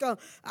pastor. I'm just going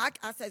to, I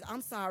said,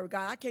 I'm sorry,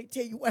 God. I can't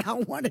tell you what I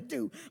want to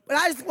do, but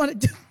I just want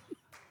to do.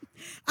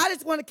 I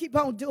just want to keep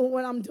on doing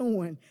what I'm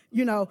doing,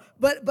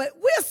 But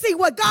we'll see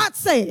what God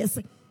says.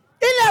 Isn't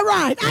that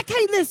right? I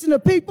can't listen to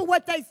people,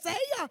 what they say.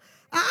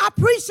 I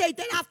appreciate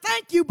that. I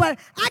thank you, but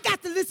I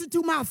got to listen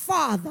to my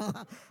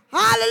Father.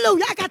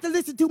 Hallelujah. I got to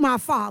listen to my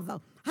Father.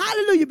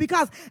 Hallelujah.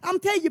 Because I'm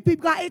telling you,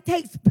 people, God, it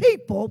takes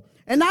people,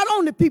 and not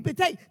only people, it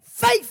takes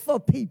faithful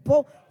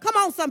people. Come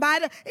on,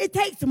 somebody. It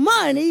takes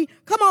money.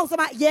 Come on,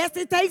 somebody. Yes,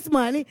 it takes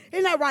money.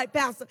 Isn't that right,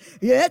 Pastor?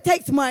 Yeah, it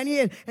takes money.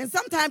 And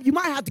sometimes you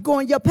might have to go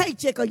in your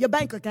paycheck or your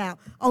bank account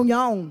on your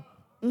own.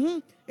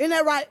 Isn't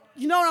that right?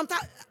 You know what I'm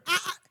talking?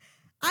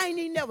 I ain't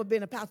even never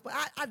been a pastor, but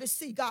I just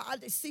see God. I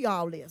just see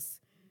all this.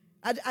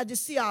 I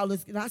just see all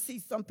this, and I see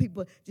some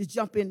people just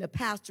jump into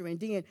pastor, and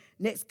then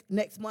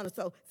next month or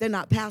so, they're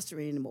not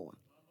pastoring anymore.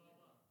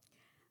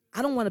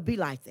 I don't want to be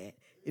like that.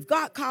 If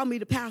God called me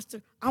to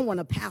pastor, I want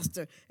to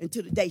pastor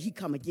until the day he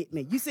come and get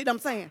me. You see what I'm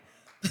saying?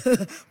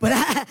 But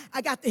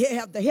I got to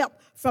have the help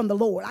from the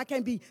Lord. I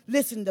can't be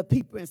listening to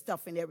people and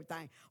stuff and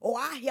everything. Oh,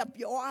 I help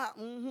you.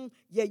 Oh,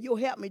 yeah, you'll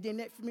help me. Then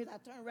next minute I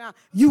turn around,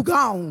 you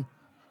gone.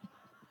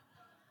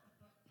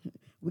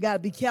 We got to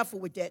be careful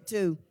with that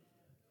too.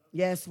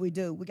 Yes, we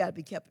do. We got to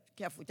be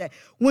careful with that.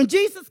 When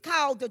Jesus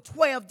called the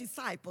 12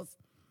 disciples,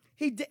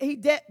 he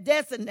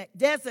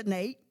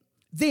designate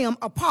them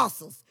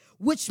apostles,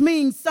 which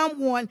means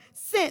someone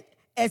sent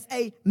as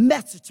a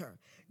messenger.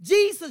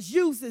 Jesus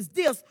uses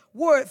this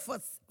word for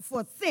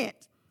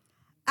sent,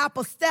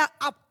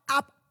 apostello.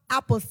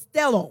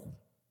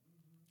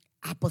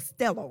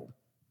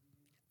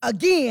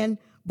 Again,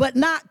 but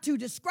not to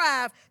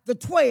describe the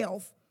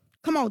 12,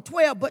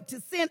 12, but to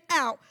send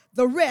out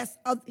the rest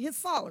of his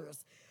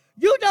followers.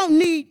 You don't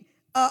need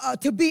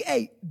to be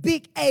a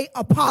big A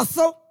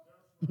apostle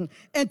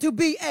and to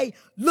be a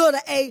little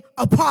A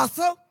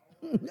apostle.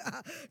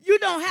 You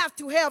don't have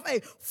to have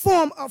a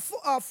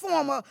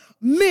former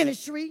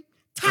ministry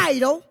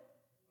title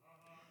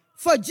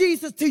for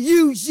Jesus to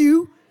use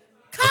you.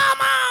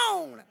 Come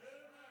on.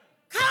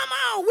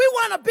 We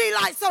want to be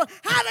like, so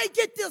how they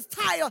get this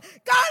title?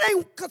 God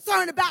ain't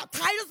concerned about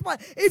titles,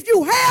 but if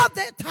you have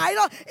that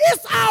title,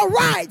 it's all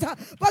right.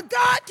 But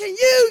God can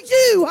use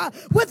you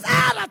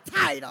without a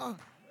title.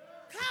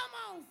 Come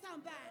on,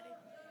 somebody.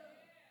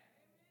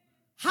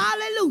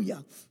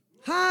 Hallelujah.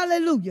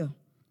 Hallelujah.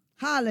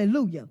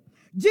 Hallelujah.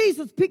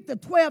 Jesus picked the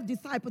 12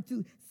 disciples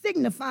to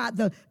signify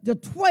the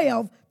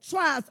 12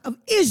 tribes of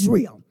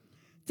Israel,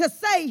 to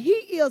say he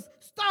is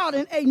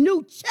starting a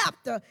new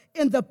chapter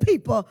in the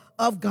people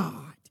of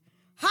God.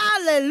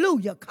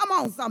 Hallelujah. Come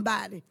on,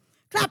 somebody.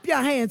 Clap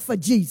your hands for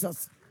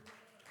Jesus.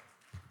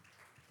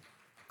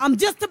 I'm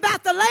just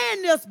about to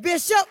land this,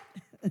 Bishop.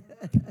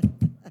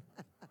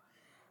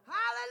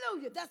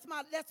 Hallelujah. That's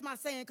my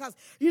saying, because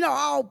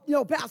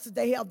all pastors,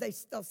 they have their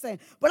stuff saying.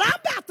 But I'm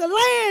about to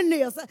land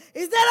this.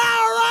 Is that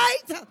all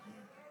right?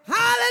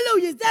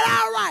 Hallelujah. Is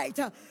that all right?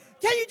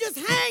 Can you just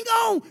hang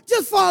on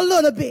just for a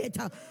little bit?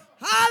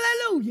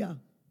 Hallelujah.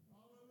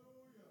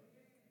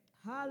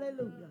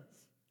 Hallelujah.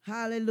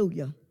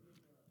 Hallelujah.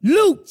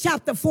 Luke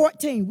chapter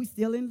 14. We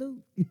still in Luke.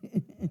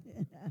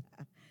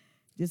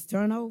 Just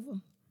turn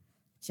over.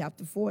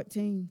 Chapter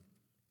 14.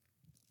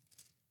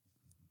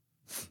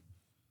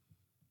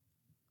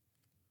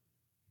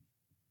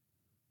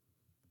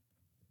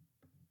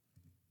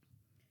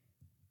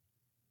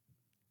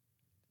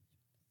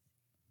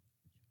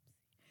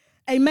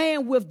 A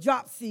man with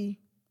dropsy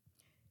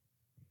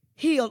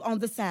healed on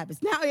the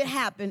Sabbath. Now it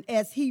happened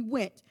as he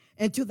went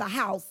into the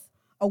house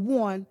of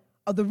one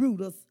of the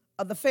rulers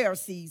of the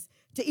Pharisees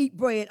to eat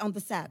bread on the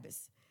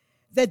Sabbath,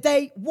 that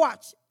they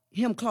watched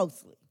him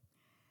closely.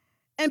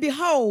 And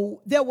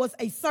behold, there was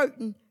a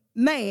certain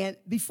man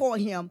before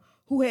him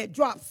who had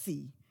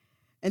dropsy.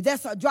 And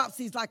that's a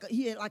dropsy is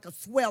he had like a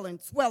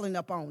swelling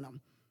up on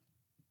him.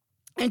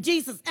 And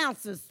Jesus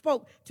answered,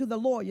 spoke to the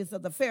lawyers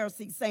of the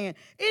Pharisees, saying,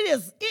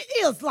 it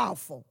is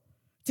lawful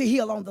to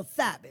heal on the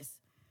Sabbath.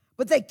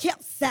 But they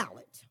kept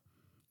silent.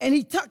 And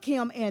he took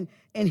him and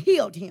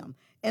healed him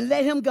and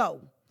let him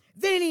go.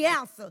 Then he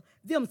answered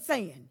them,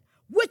 saying,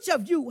 which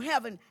of you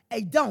having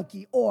a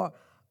donkey or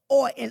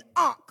an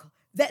ox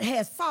that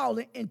has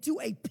fallen into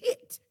a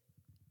pit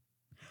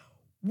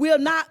will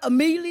not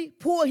immediately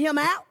pull him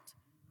out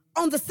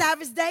on the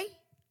Sabbath day?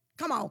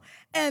 Come on.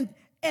 And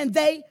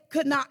they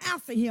could not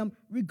answer him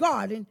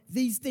regarding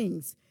these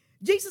things.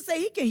 Jesus said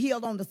he can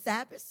heal on the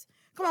Sabbath.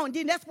 Come on,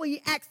 then that's when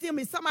he asked him,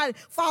 if somebody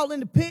fall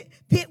in the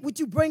pit, would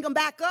you bring them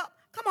back up?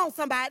 Come on,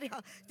 somebody.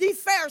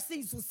 These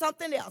Pharisees was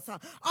something else.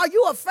 Are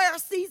you a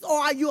Pharisee or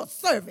are you a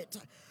servant?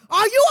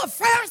 Are you a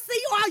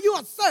Pharisee or are you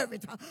a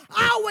servant?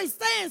 I always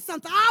saying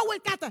something. I always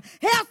got to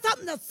have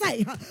something to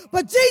say.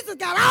 But Jesus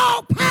got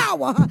all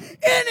power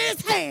in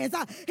his hands.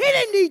 He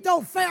didn't need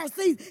those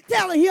Pharisees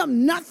telling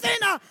him nothing.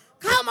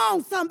 Come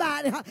on,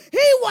 somebody.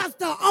 He was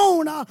the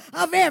owner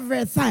of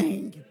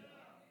everything.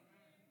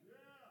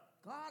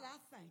 God, I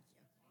thank you.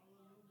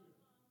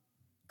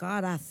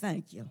 God, I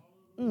thank you.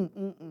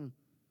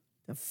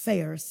 The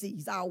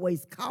Pharisees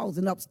always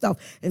causing up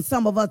stuff. And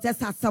some of us, that's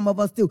how some of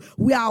us do.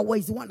 We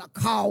always want to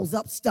cause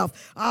up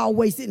stuff.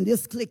 Always in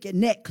this clique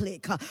and that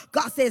clique.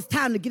 God says it's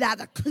time to get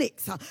out of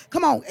cliques.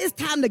 Come on, it's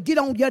time to get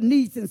on your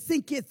knees and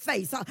sink his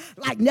face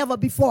like never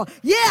before.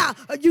 Yeah,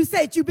 you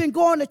said you've been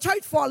going to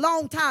church for a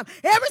long time.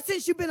 Ever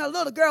since you've been a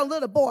little girl,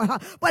 little boy.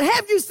 But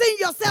have you seen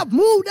yourself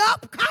moved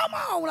up? Come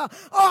on. Or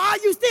are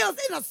you still in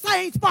the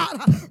same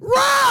spot?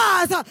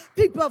 Rise,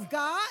 people of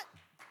God.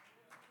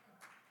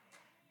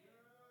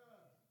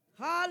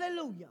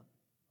 Hallelujah.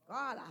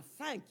 God, I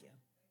thank you.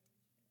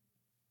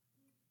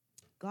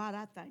 God,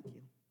 I thank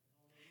you.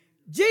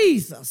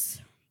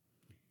 Jesus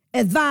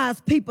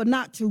advised people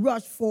not to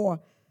rush for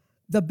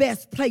the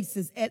best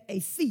places at a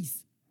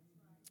feast.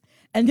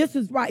 And this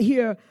is right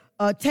here,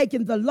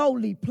 taking the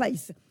lowly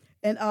place.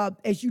 And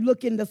as you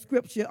look in the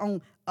scripture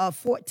on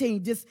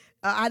 14,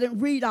 I didn't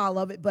read all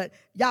of it, but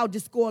y'all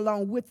just go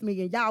along with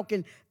me and y'all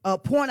can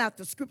point out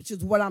the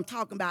scriptures, what I'm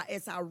talking about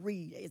as I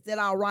read. Is that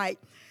all right?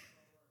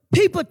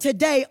 People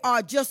today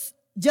are just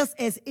just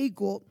as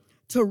equal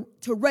to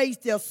raise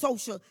their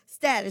social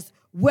status,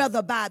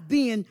 whether by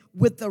being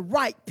with the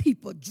right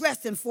people,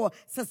 dressing for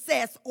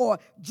success, or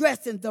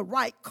dressing the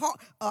right car,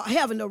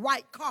 having the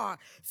right car.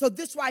 So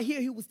this right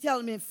here, he was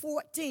telling me in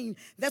 14,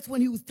 that's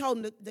when he was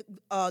telling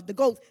the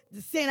goats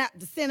to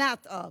send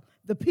out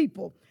the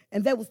people.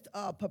 And they was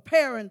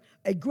preparing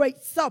a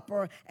great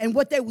supper. And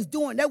what they was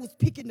doing, they was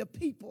picking the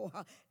people.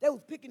 They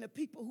was picking the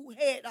people who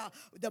had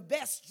the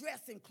best dress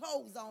and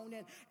clothes on,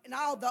 and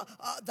all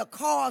the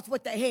cars,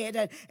 what they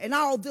had, and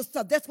all this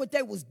stuff. That's what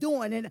they was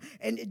doing.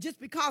 And just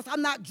because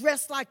I'm not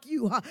dressed like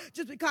you,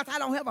 just because I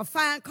don't have a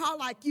fine car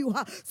like you,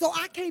 so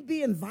I can't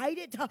be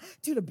invited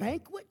to the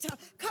banquet.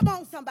 Come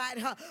on,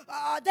 somebody.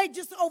 They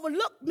just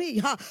overlooked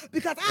me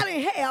because I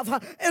didn't have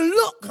and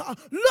look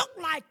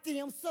like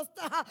them,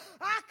 sister.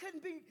 I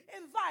couldn't be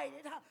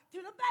invited to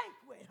the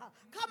banquet.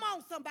 Come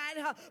on,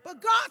 somebody.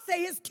 But God said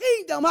his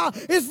kingdom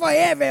is for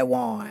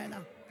everyone.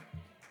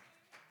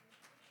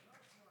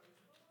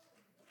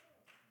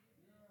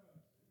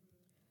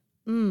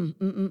 Whom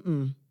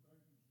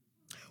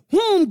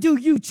do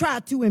you try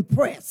to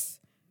impress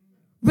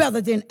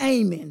rather than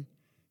aiming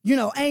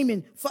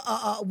for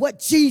what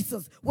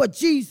Jesus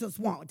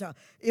wants?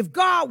 If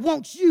God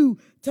wants you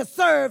to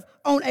serve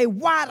on a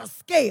wider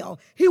scale,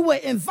 he will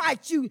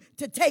invite you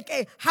to take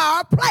a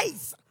higher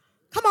place.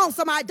 Come on,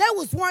 somebody. They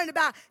was worrying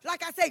about,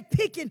 like I say,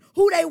 picking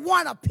who they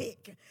want to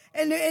pick.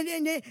 And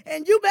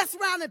you mess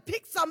around and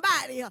pick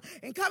somebody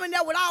and come in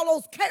there with all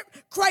those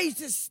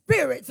crazy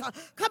spirits.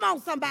 Come on,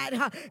 somebody.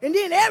 And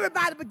then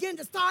everybody begin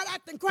to start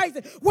acting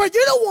crazy. Well,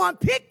 you the one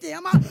picked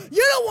them.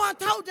 You the one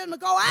told them to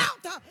go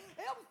out. It was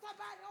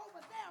somebody over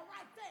there,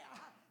 right there,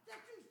 that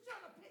you should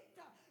have picked.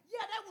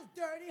 Yeah, they was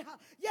dirty.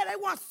 Yeah, they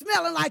weren't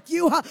smelling like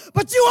you.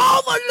 But you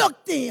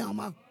overlooked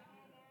them.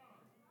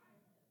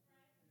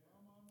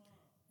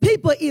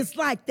 People is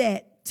like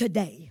that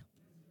today,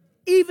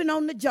 even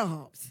on the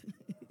jobs.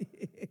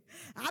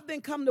 I've been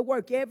coming to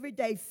work every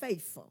day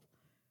faithful,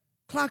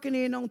 clocking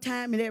in on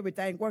time and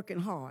everything, working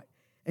hard.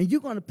 And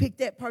you're going to pick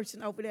that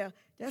person over there.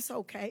 That's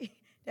okay.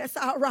 That's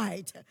all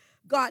right.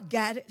 God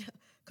got it,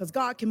 because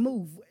God can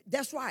move.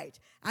 That's right.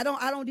 I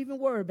don't even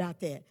worry about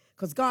that,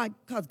 because God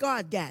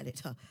got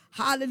it.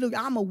 Hallelujah.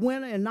 I'm a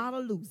winner and not a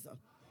loser.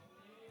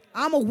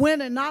 I'm a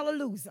winner and not a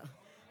loser.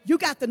 You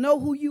got to know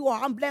who you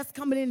are. I'm blessed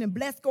coming in and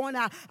blessed going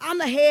out. I'm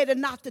the head and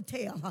not the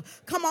tail.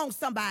 Come on,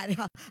 somebody.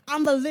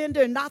 I'm the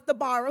lender and not the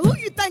borrower. Who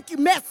you think you're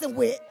messing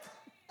with?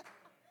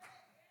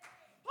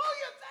 Who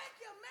you think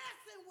you're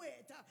messing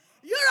with?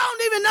 You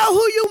don't even know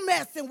who you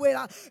messing with.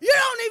 You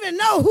don't even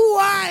know who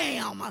I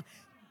am.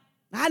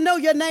 I know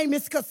your name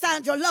is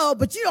Cassandra Love,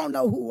 but you don't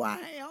know who I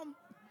am.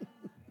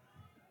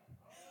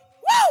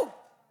 Woo!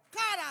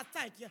 God, I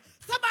thank you.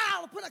 Somebody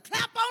ought to put a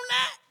clap on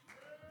that.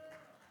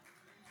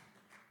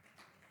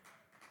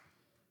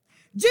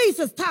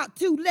 Jesus taught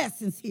two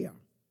lessons here.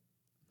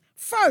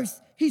 First,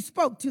 he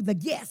spoke to the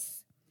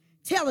guests,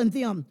 telling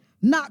them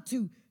not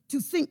to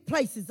seek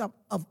places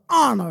of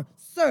honor,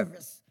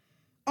 service.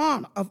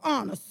 Honor.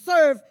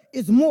 Serve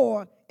is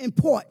more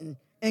important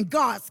in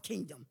God's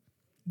kingdom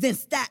than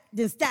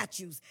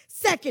statues.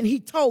 Second,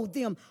 he told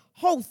them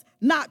hosts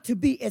not to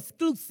be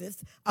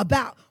exclusive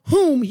about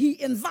whom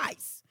he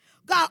invites.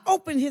 God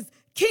opened his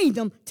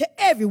kingdom to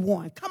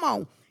everyone. Come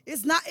on.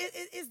 It's not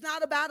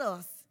about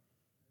us.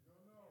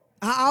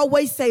 I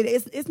always say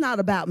that it's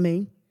not about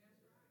me.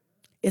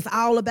 It's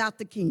all about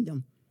the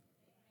kingdom.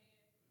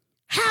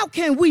 How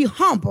can we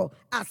humble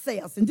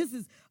ourselves? And this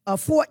is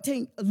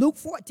Luke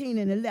 14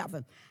 and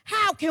 11.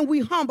 How can we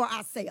humble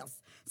ourselves?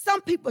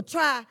 Some people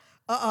try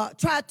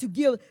to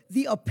give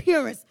the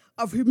appearance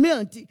of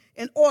humility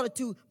in order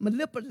to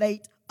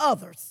manipulate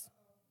others.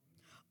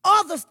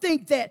 Others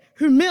think that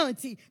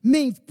humility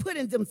means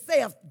putting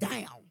themselves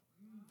down.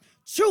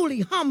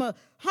 Truly humble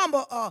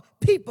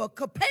people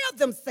compare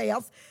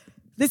themselves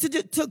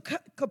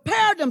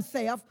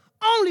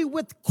only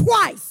with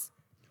Christ,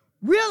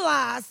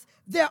 realize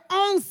their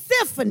own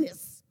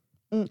sinfulness,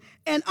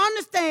 and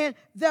understand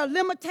their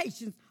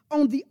limitations.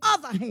 On the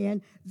other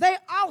hand, they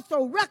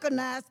also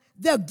recognize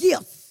their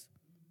gifts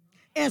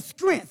and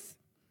strengths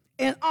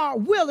and are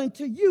willing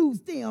to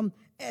use them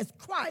as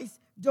Christ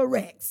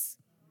directs.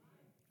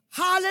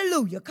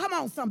 Hallelujah. Come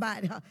on,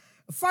 somebody.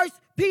 1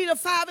 Peter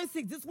 5 and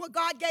 6, this is what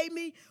God gave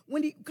me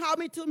when he called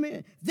me to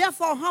him.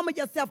 Therefore, humble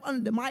yourself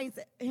under the mighty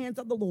hands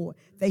of the Lord,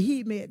 that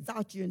he may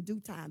exalt you in due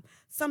time.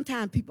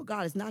 Sometimes, people,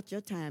 God, it's not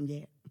your time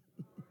yet.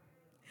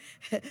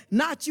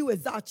 Not you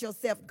exalt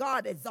yourself,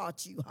 God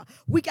exalts you.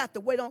 We got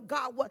to wait on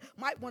God. What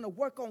might want to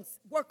work on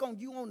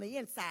you on the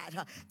inside.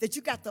 That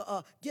you got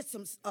to get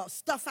some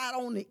stuff out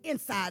on the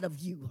inside of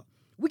you.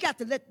 We got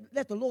to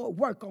let the Lord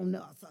work on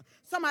us.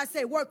 Somebody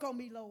say, work on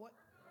me, Lord.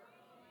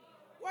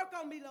 Work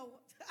on me, Lord.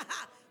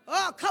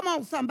 Oh, come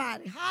on,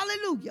 somebody.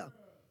 Hallelujah.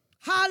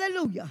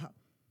 Hallelujah.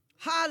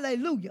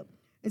 Hallelujah.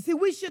 And see,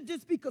 we should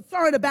just be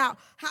concerned about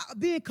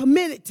being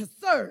committed to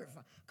serve.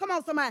 Come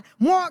on, somebody.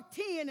 Mark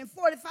 10 and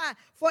 45.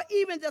 For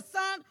even the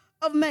Son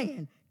of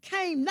Man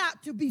came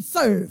not to be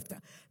served,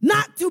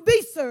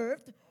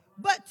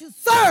 but to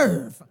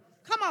serve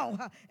Come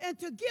on. And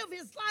to give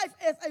his life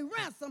as a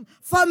ransom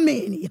for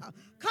many.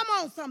 Come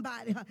on,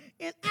 somebody.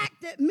 An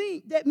act that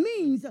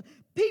means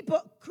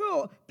people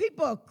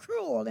are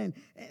cruel and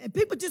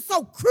people just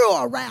so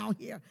cruel around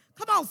here.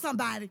 Come on,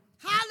 somebody.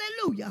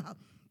 Hallelujah.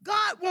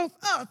 God wants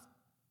us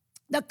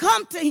to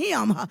come to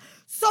him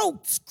so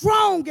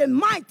strong and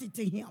mighty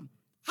to him.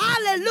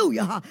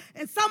 Hallelujah.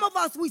 And some of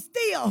us, we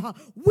still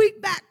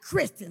weak back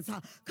Christians.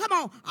 Come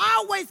on,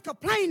 always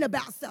complain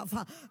about stuff.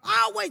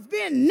 Always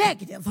being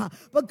negative.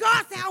 But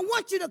God said, I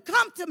want you to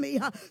come to me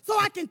so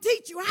I can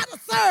teach you how to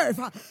serve.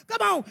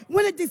 Come on,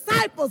 when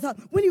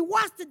he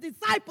washed the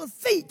disciples'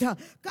 feet,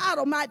 God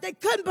Almighty, they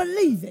couldn't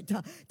believe it.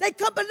 They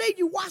couldn't believe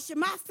you washing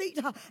my feet.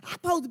 I'm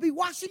supposed to be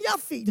washing your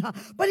feet.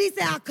 But he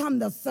said, I come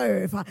to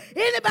serve.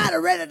 Anybody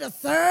ready to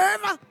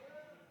serve?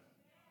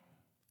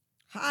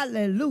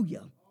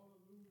 Hallelujah.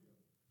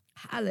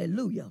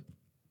 Hallelujah.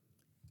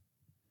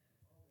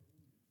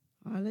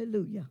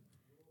 Hallelujah.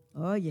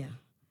 Oh, yeah.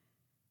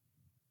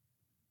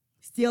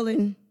 Still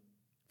in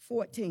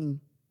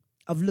 14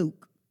 of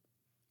Luke,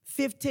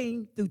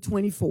 15 through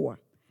 24.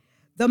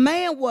 The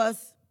man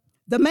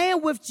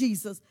with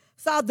Jesus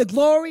saw the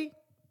glory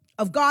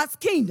of God's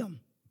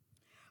kingdom,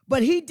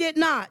 but he did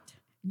not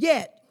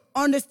yet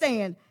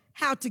understand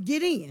how to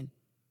get in.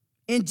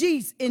 In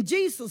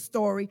Jesus'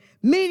 story,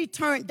 many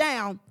turned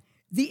down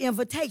the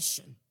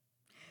invitation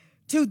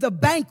to the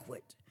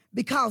banquet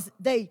because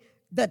the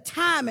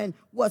timing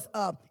was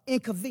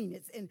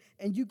inconvenience.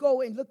 And you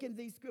go and look in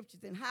these scriptures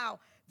and how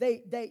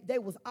they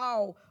was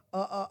all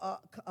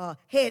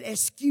had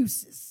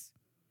excuses.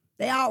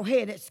 They all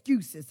had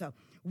excuses.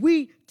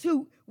 We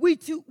too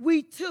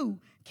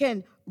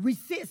can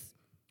resist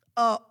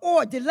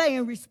or delay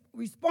in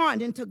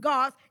responding to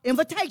God's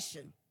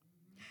invitation.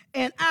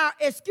 And our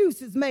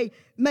excuses may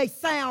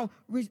sound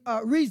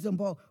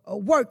reasonable.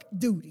 Work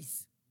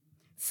duties,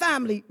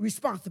 family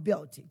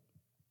responsibility,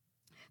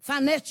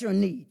 financial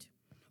need,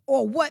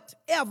 or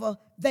whatever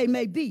they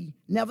may be.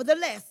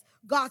 Nevertheless,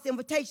 God's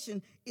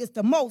invitation is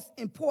the most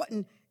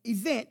important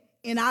event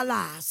in our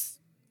lives.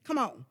 Come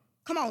on.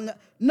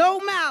 No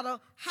matter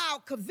how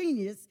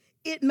convenient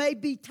it may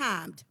be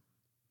timed.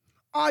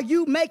 Are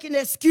you making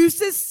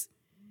excuses?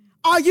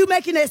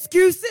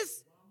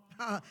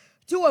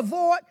 To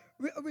avoid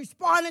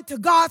responding to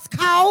God's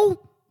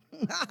call?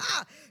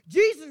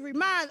 Jesus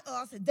reminds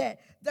us that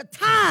the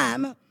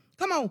time,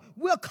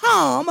 will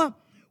come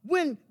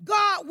when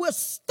God will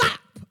stop,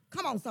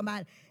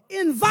 somebody,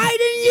 inviting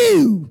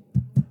you.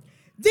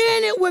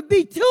 Then it would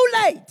be too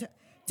late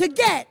to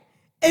get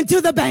into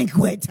the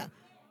banquet.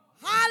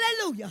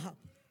 Hallelujah.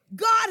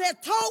 God has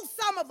told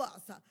some of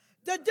us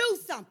to do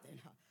something,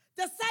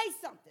 to say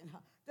something,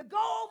 to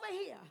go over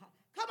here.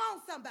 Come on,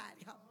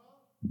 somebody.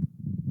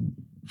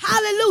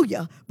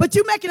 Hallelujah. But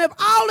you're making up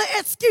all the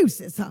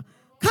excuses.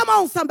 Come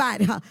on,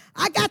 somebody.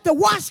 I got to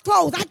wash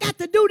clothes. I got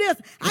to do this.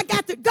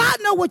 God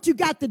know what you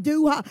got to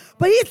do.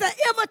 But it's an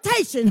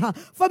invitation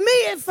for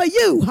me and for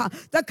you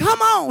to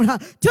come on to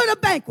the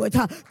banquet,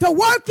 to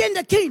work in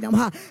the kingdom.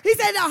 He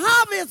said the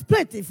harvest is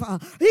plentiful.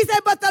 He said,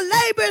 but the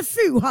labor is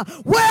few.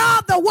 Where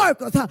are the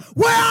workers?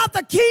 Where are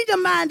the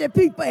kingdom-minded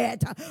people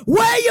at?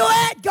 Where you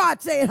at,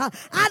 God said.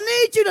 I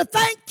need you to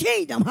think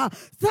kingdom.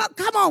 So,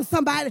 come on,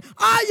 somebody.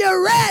 Are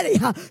you ready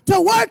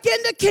to work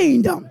in the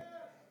kingdom?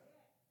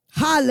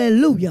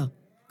 Hallelujah.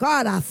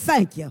 God, I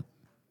thank you.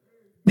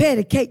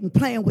 Patty cake and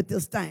playing with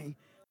this thing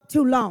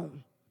too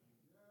long.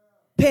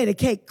 Patty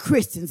cake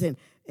Christians and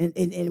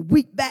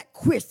weak back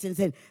Christians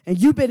and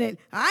you've been in.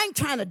 I ain't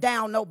trying to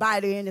down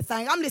nobody or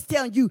anything. I'm just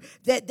telling you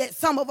that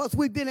some of us,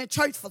 we've been in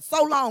church for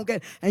so long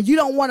and you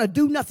don't want to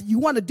do nothing. You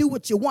want to do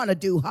what you want to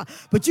do,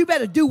 but you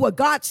better do what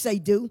God say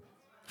do.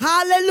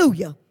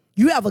 Hallelujah.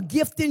 You have a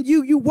gift in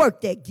you. You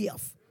work that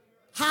gift.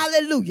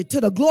 Hallelujah.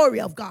 To the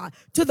glory of God.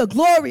 To the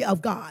glory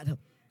of God.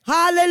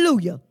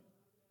 Hallelujah.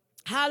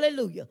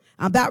 Hallelujah.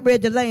 I'm about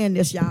ready to land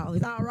this, y'all.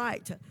 It's all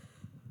right.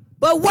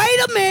 But wait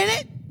a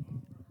minute.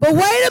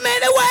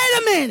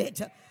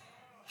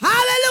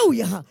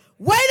 Hallelujah.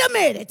 Wait a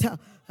minute.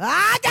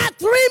 I got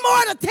 3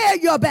 more to tell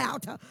you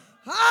about.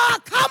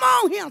 Come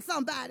on here,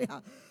 somebody.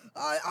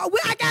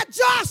 I got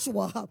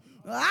Joshua.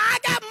 I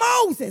got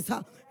Moses.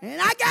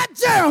 And I got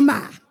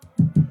Jeremiah.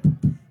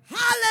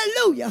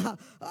 Hallelujah.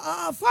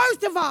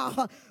 First of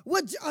all,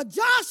 with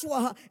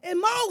Joshua and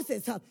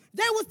Moses,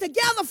 they was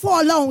together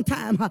for a long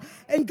time.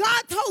 And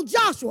God told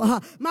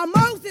Joshua, my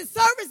Moses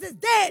service is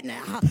dead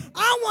now.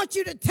 I want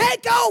you to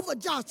take over,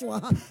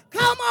 Joshua.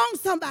 Come on,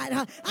 somebody.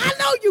 I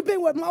know you've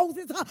been with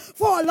Moses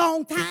for a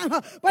long time,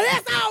 but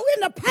that's all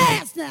in the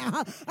past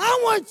now. I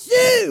want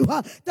you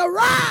to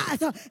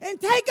rise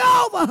and take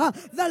over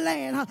the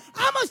land.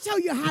 I'm going to show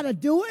you how to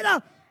do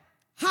it.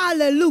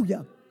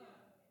 Hallelujah.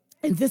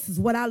 And this is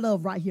what I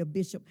love right here,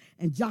 Bishop.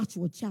 In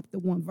Joshua chapter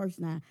 1, verse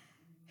 9.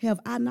 Have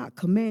I not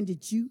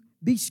commanded you,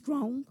 be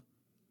strong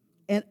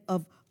and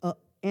of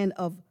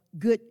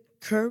good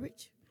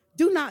courage?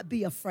 Do not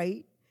be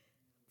afraid,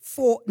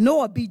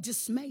 nor be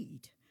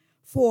dismayed.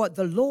 For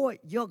the Lord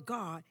your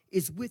God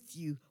is with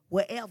you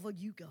wherever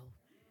you go.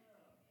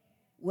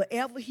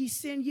 wherever he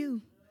send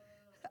you,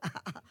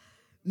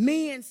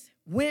 men's,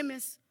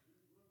 women's,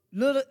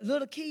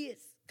 little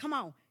kids, come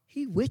on,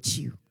 he with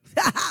you.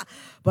 But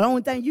the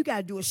only thing you got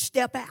to do is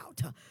step out.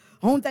 The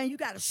only thing you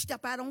got to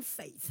step out on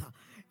faith.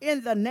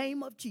 In the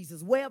name of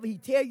Jesus, wherever he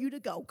tell you to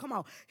go, come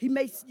on. You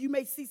may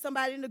see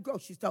somebody in the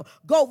grocery store.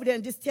 Go over there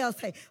and just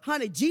say,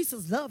 honey,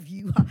 Jesus loves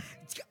you.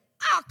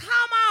 Oh,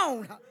 come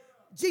on.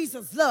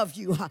 Jesus loves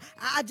you.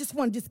 I just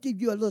want to just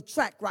give you a little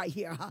track right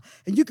here.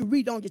 And you can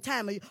read on your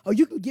time, or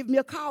you can give me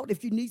a call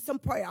if you need some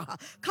prayer.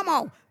 Come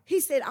on. He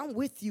said, I'm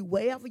with you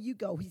wherever you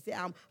go. He said,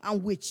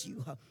 I'm with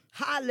you.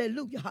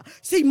 Hallelujah.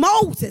 See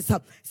Moses.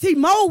 He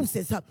was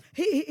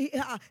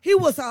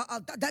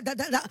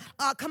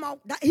come on.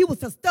 He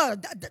was a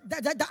stud.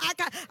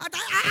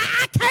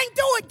 I can't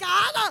do it,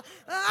 God.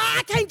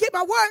 I can't get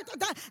my words.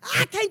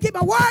 I can't get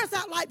my words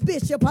out like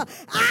Bishop.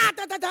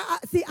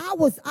 See, I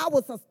was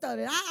a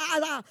stud.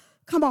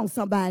 Come on,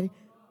 somebody.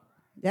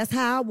 That's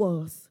how I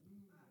was.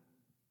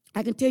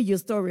 I can tell you a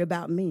story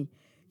about me.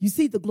 You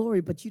see the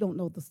glory, but you don't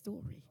know the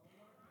story.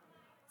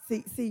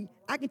 See,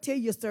 I can tell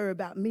you a story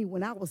about me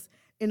when I was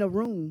in a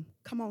room,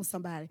 come on,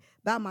 somebody,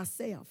 by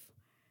myself,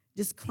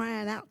 just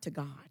crying out to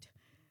God.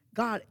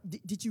 God,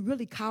 did you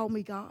really call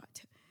me, God?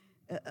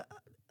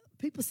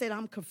 People said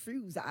I'm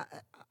confused. I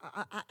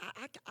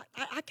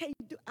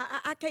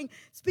can't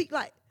speak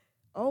like,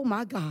 oh,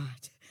 my God.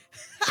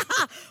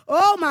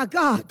 Oh, my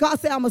God. God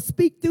said, I'm going to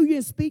speak through you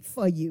and speak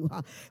for you.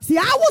 See,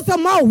 I was a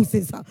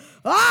Moses.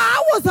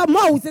 I was a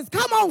Moses.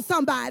 Come on,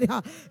 somebody.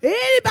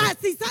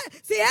 Anybody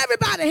see,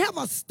 everybody have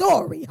a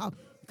story.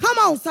 Come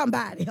on,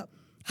 somebody.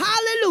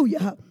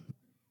 Hallelujah.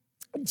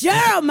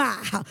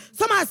 Jeremiah.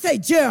 Somebody say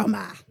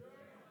Jeremiah.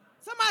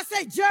 Somebody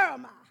say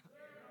Jeremiah.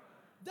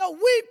 The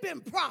weeping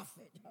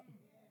prophet.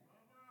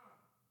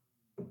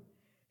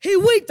 He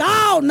wept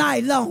all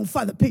night long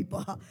for the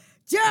people.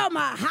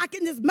 Jeremiah, I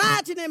can just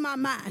imagine in my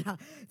mind,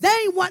 they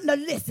ain't wanting to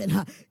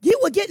listen. You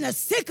were getting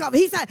sick of it.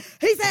 He said,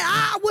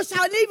 I wish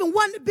I even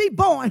wanted to be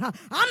born.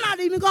 I'm not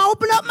even going to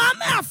open up my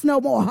mouth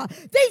no more.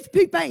 These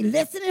people ain't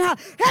listening.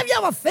 Have you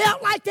ever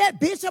felt like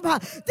that, Bishop?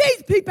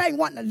 These people ain't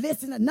wanting to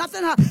listen to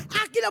nothing.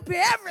 I get up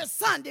here every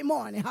Sunday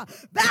morning,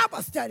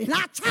 Bible study, and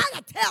I try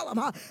to tell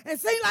them. And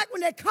seem like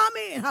when they come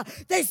in,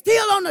 they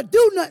still on the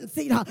do-nothing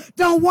seat.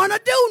 Don't want to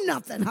do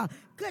nothing.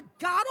 Good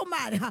God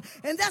Almighty.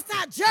 And that's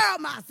how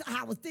Jeremiah,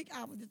 I was just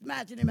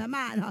imagining in my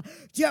mind.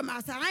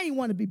 Jeremiah said, I ain't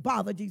want to be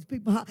bothered these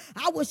people.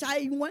 I wish I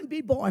even wouldn't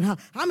be born.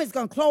 I'm just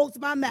going to close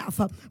my mouth.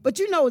 But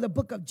you know the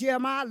book of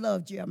Jeremiah. I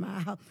love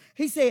Jeremiah.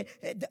 He said,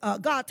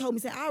 God told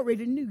me, I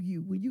already knew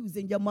you when you was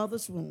in your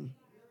mother's womb.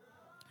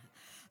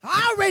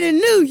 I already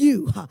knew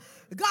you.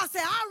 God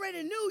said, I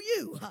already knew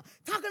you.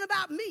 Talking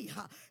about me.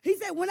 He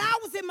said, when I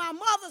was in my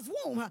mother's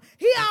womb,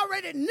 he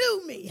already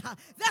knew me.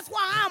 That's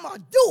why I'm a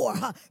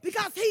doer,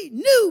 because he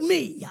knew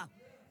me.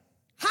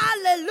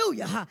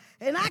 Hallelujah.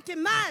 And I can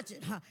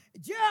imagine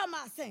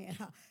Jeremiah saying,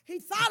 he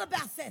thought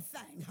about that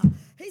thing.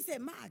 He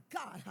said, my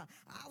God,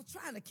 I was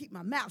trying to keep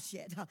my mouth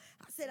shut. I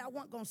said I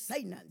wasn't going to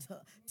say nothing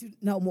to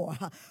no more.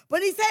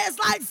 But he said it's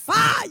like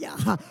fire.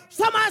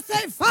 Somebody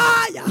say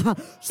fire.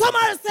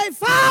 Somebody say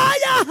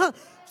fire.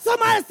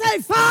 Somebody say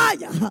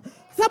fire.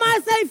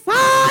 Somebody say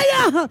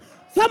fire.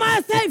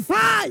 Somebody say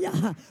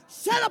fire.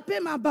 Shut up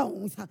in my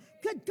bones.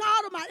 Good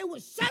God Almighty, it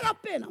was shut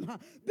up in them.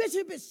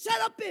 Bishop, it's shut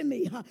up in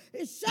me.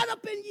 It's shut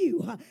up in you.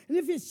 And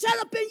if it's shut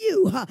up in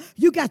you,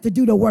 you got to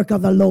do the work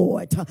of the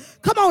Lord.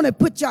 Come on and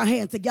put your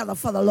hands together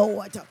for the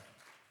Lord.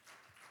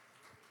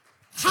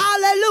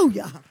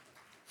 Hallelujah.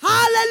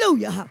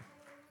 Hallelujah.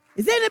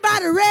 Is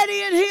anybody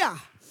ready in here?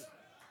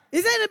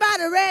 Is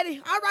anybody ready?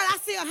 All right, I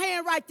see a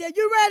hand right there.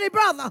 You ready,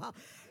 brother?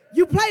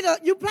 You play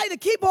the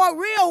keyboard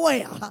real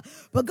well.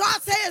 But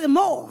God says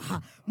more.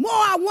 More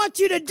I want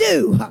you to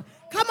do.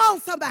 Come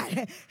on,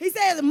 somebody. He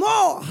says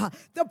more.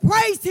 The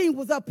praise team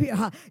was up here.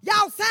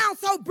 Y'all sound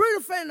so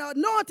beautiful and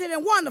anointed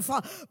and wonderful.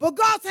 But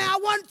God said, I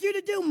want you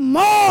to do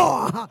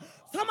more.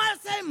 Somebody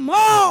say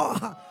more.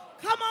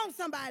 Come on,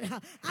 somebody.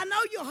 I know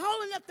you're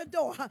holding up the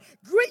door,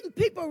 greeting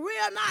people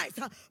real nice.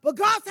 But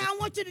God said, I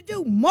want you to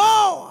do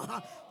more.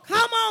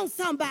 Come on,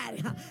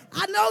 somebody.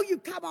 I know you.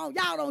 Come on.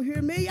 Y'all don't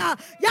hear me.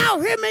 Y'all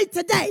hear me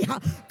today.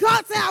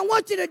 God said, I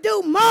want you to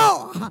do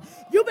more.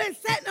 You've been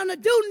sitting on the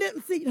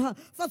do-nothing seat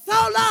for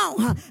so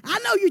long. I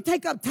know you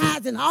take up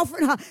tithes and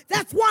offering.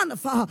 That's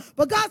wonderful.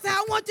 But God said,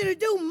 I want you to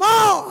do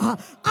more.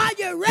 Are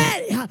you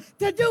ready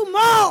to do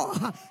more?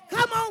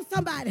 Come on,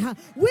 somebody.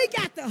 We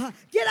got to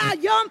get our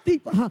young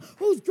people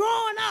who's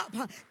growing up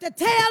to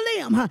tell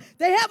them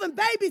they're having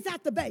babies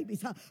after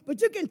babies.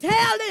 But you can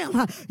tell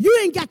them you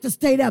ain't got to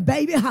stay there,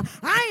 baby.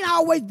 I ain't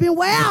always been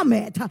where I'm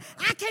at.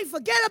 I can't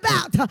forget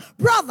about,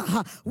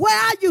 brother, where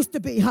I used to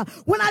be.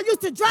 When I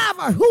used to drive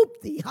a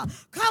hoopty.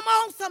 Come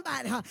on,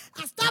 somebody. I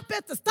stop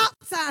at the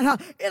stop sign.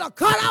 It'll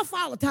cut off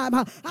all the time.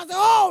 I said,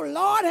 oh,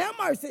 Lord, have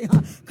mercy.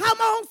 Come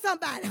on,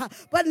 somebody.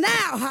 But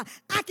now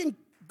I can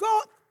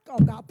go, oh,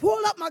 God,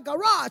 pull up my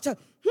garage.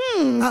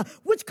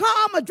 Which car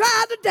I'm going to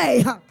drive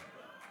today?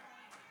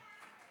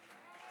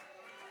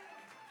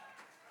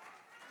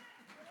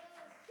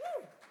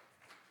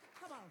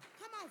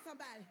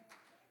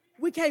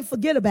 we can't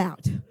forget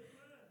about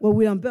where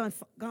we done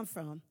gone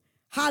from.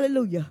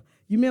 Hallelujah.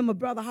 You remember,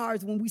 Brother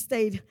Harris, when we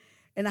stayed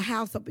in a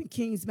house up in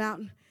Kings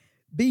Mountain,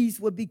 bees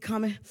would be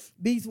coming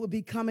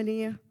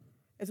in.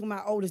 That's when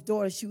my oldest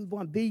daughter, she was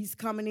born, bees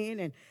coming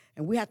in,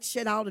 and we had to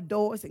shut all the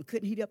doors and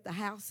couldn't heat up the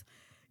house.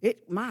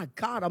 My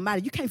God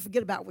Almighty, you can't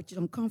forget about what you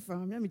done come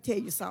from. Let me tell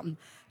you something.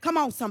 Come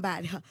on,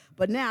 somebody.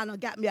 But now I done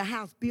got me a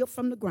house built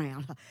from the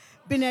ground.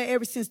 Been there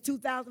ever since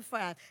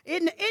 2005.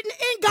 Isn't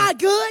God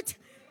good?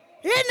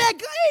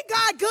 Ain't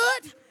God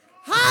good?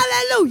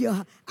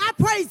 Hallelujah. I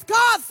praise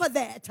God for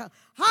that.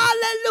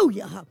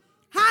 Hallelujah.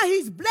 How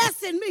he's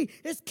blessing me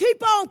is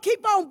keep on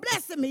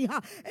blessing me.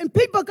 And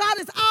people, God,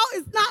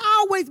 it's not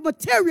always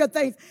material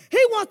things.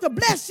 He wants to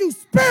bless you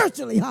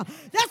spiritually.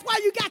 That's why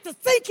you got to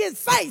seek his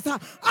face.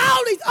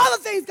 All these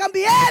other things can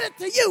be added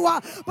to you.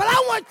 But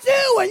I want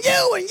you and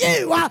you and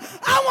you.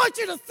 I want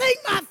you to seek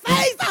my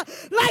face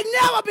like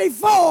never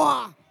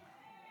before.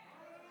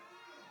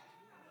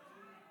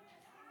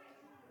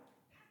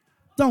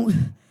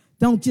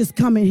 Don't just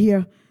come in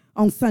here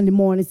on Sunday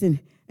mornings and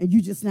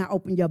you just not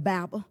open your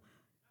Bible.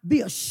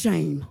 Be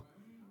ashamed.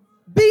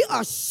 Be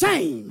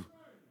ashamed.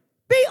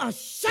 Be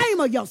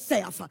ashamed of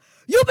yourself.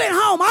 You've been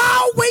home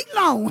all week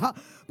long.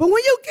 But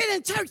when you get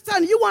in church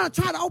Sunday, you want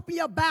to try to open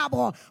your Bible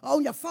or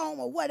on your phone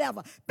or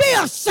whatever. Be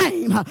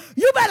ashamed.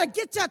 You better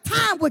get your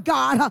time with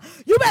God.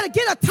 You better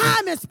get a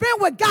time and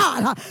spend with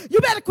God. You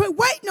better quit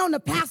waiting on the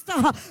pastor.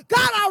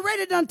 God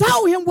already done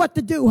told him what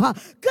to do.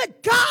 Good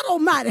God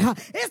Almighty.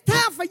 It's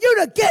time for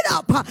you to get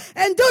up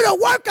and do the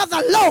work of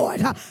the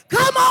Lord.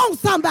 Come on,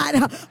 somebody.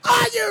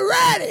 Are you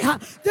ready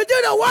to do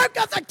the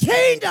work of the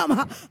kingdom?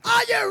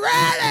 Are you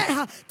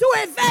ready to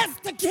advance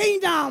the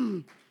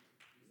kingdom?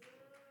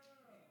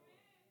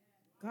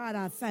 God,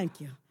 I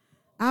thank you.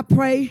 I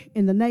pray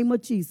in the name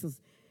of Jesus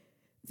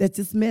that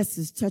this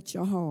message touch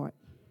your heart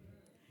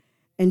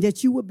and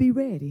that you will be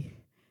ready.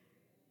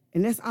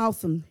 And that's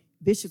awesome.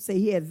 Bishop said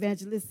he had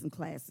evangelism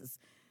classes.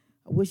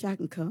 I wish I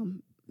can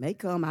come. May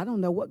come. I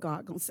don't know what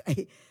God going to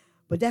say.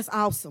 But that's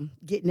awesome,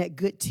 getting that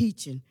good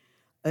teaching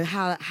of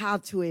how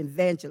to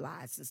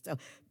evangelize and stuff.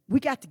 We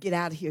got to get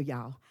out of here,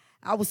 y'all.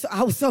 I was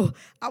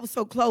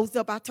so closed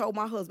up. I told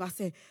my husband,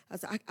 I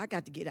said, I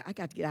got to get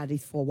out of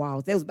these four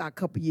walls. That was about a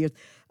couple of years.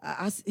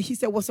 He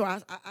said, well, so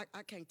I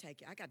can't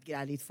take it. I got to get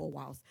out of these four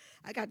walls.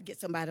 I got to get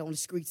somebody on the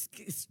streets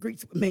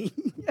with me.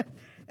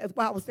 That's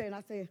why I was saying.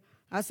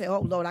 I said,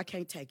 oh Lord, I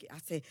can't take it. I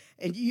said,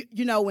 and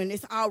you know, and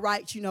it's all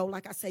right. You know,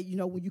 like I say, you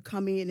know, when you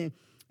come in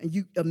and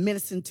you are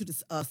ministering to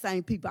the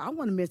same people, I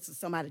want to minister to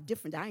somebody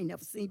different that I ain't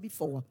never seen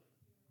before.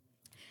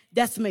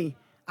 That's me.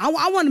 I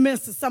want to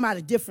minister to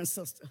somebody different,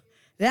 sister,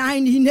 that I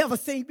ain't never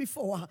seen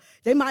before.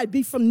 They might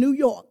be from New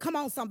York. Come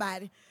on,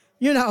 somebody.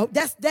 You know,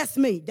 that's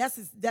me. That's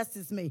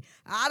just me.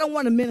 I don't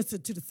want to minister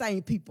to the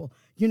same people.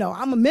 You know,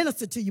 I'm a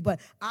minister to you,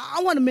 but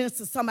I want to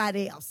minister to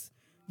somebody else,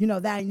 you know,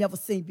 that I ain't never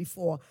seen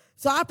before.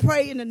 So I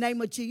pray in the name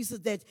of Jesus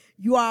that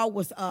you all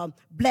was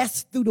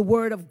blessed through the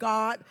word of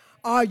God.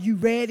 Are you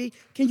ready?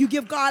 Can you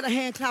give God a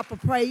hand clap of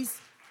praise?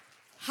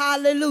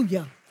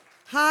 Hallelujah.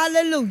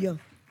 Hallelujah.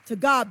 To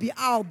God be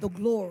all the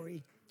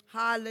glory.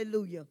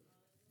 Hallelujah.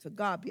 To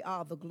God be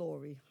all the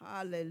glory.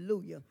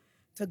 Hallelujah.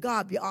 To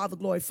God be all the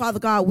glory. Father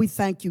God, we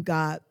thank you,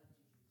 God,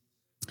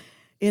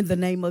 in the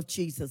name of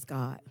Jesus,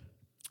 God,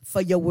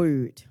 for your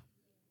word.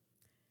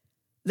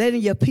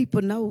 Letting your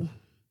people know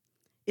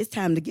it's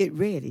time to get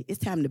ready. It's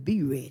time to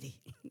be ready.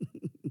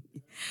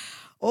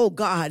 Oh,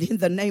 God, in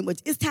the name of,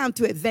 it's time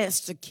to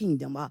advance the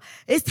kingdom.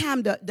 It's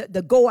time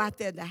to go out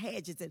there in the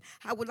hedges. And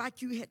I would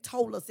like you had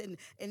told us in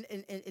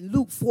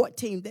Luke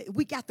 14 that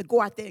we got to go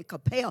out there and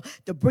compel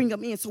to bring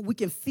them in so we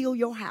can fill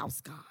your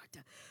house, God.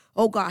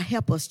 Oh, God,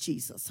 help us,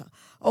 Jesus.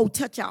 Oh,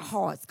 touch our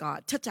hearts,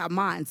 God. Touch our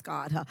minds,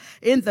 God.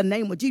 In the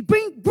name of Jesus.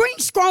 Bring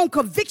strong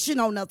conviction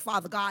on us,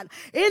 Father God.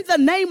 In the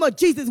name of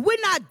Jesus.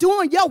 We're not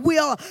doing your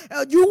will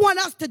you want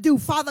us to do,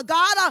 Father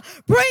God.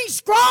 Bring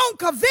strong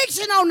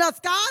conviction on us,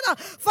 God.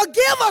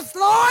 Forgive us,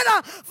 Lord.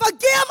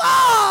 Forgive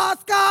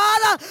us,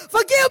 God.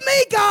 Forgive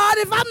me, God,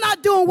 if I'm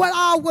not doing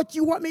what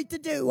you want me to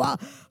do.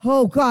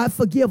 Oh, God,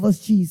 forgive us,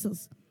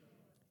 Jesus.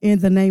 In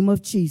the name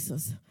of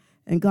Jesus.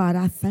 And, God,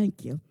 I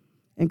thank you.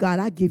 And, God,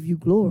 I give you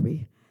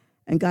glory.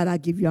 And, God, I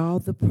give you all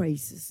the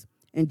praises.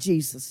 In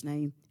Jesus'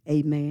 name,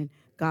 amen.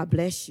 God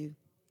bless you.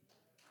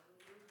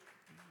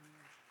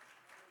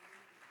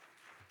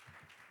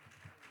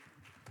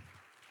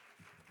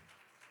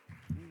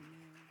 Amen.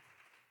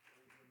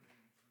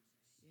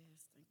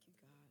 Yes, thank you,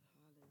 God.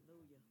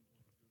 Hallelujah.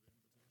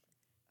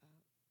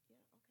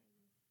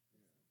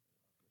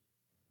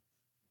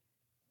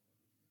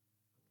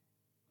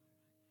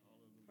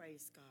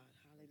 Praise God.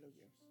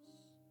 Hallelujah.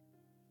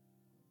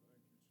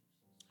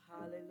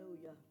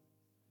 Hallelujah.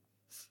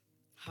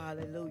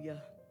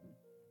 Hallelujah.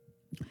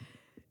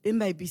 It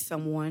may be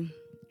someone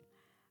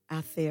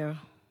out there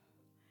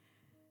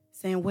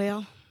saying,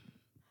 well,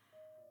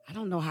 I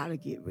don't know how to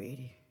get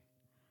ready.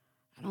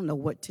 I don't know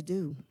what to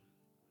do.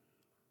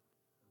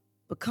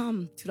 But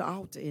come to the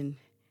altar and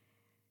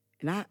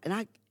I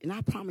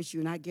promise you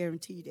and I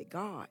guarantee you that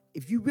God,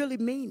 if you really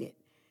mean it,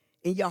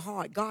 in your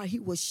heart, God, he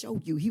will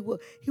show you. He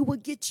will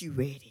get you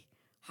ready.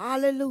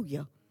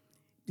 Hallelujah.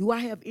 Do I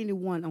have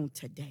anyone on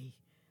today?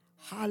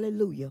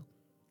 Hallelujah.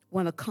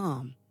 Want to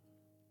come?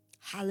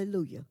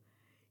 Hallelujah.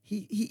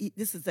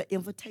 This is an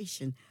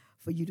invitation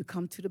for you to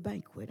come to the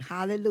banquet.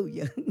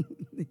 Hallelujah.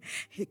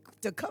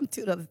 To come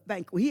to the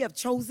banquet. He have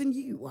chosen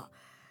you.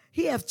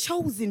 He have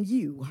chosen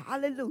you.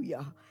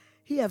 Hallelujah.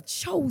 He have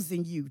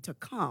chosen you to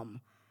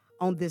come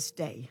on this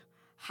day.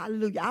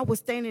 Hallelujah. I was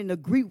standing and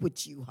agree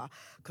with you,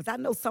 because I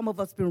know some of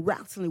us been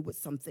wrestling with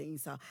some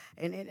things,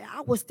 and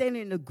I was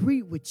standing and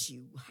agree with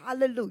you.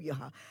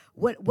 Hallelujah.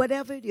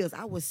 Whatever it is,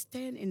 I was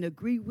stand and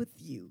agree with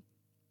you.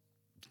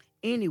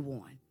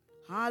 Anyone.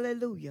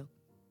 Hallelujah.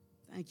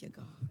 Thank you,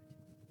 God.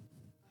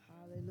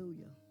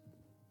 Hallelujah.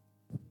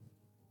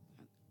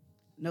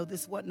 No,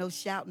 this wasn't no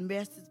shouting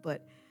message,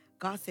 but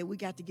God said we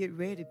got to get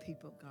ready,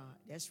 people of God.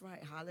 That's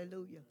right.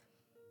 Hallelujah.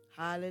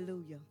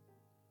 Hallelujah.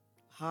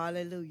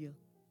 Hallelujah.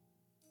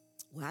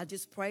 Well,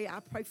 I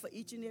pray for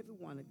each and every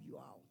one of you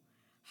all.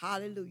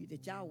 Hallelujah.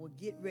 That y'all will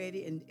get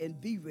ready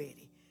and be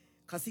ready.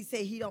 Because he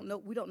said we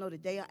don't know the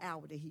day or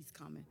hour that he's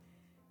coming.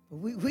 But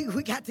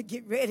we got to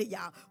get ready,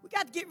 y'all. We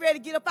got to get ready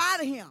to get up out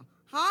of here.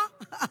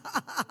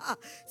 Huh?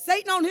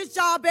 Satan on his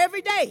job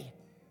every day.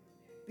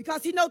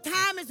 Because he know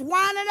time is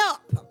winding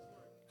up.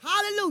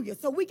 Hallelujah.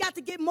 So we got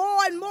to get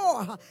more and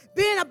more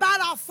being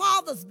about our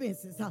Father's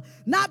business.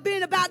 Not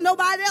being about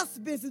nobody else's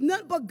business.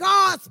 Nothing but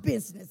God's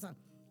business.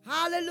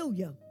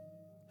 Hallelujah.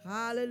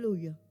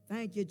 Hallelujah.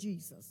 Thank you,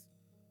 Jesus.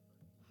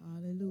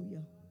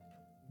 Hallelujah.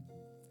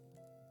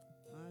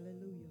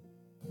 Hallelujah.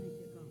 Thank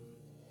you, God.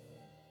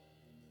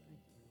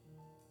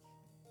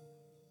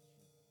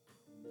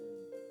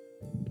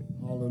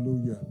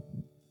 Hallelujah.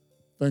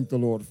 Thank the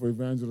Lord for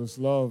Evangelist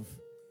Love.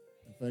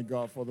 And thank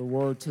God for the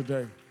word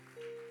today.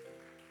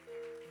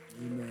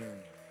 Amen.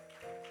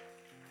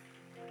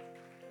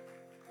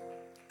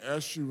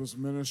 As she was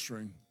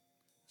ministering,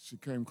 she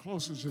came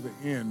closer to the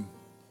end.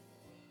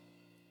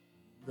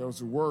 There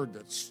was a word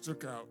that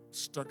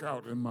stuck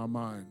out in my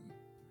mind.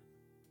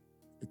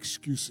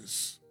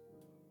 Excuses.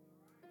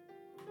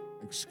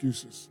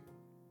 Excuses.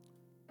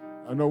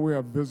 I know we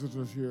have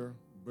visitors here,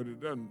 but it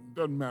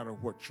doesn't matter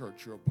what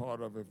church you're a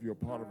part of if you're a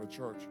part of a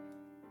church.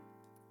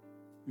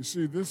 You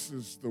see, this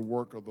is the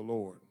work of the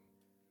Lord.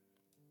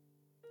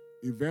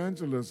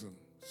 Evangelism,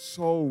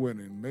 soul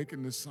winning,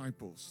 making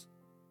disciples.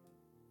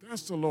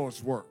 That's the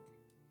Lord's work.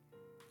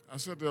 I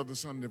said the other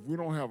Sunday, if we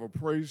don't have a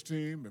praise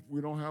team, if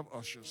we don't have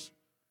ushers,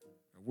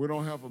 if we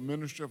don't have a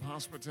ministry of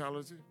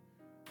hospitality,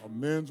 or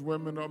men's,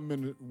 women, or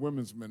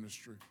women's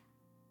ministry,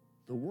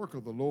 the work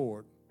of the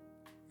Lord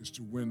is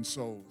to win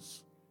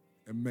souls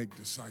and make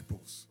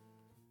disciples.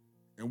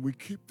 And we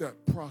keep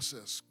that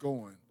process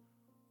going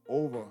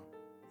over and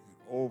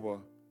over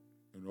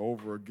and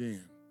over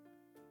again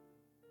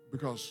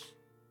because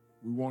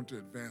we want to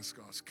advance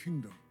God's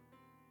kingdom.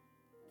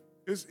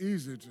 It's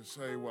easy to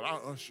say, well, I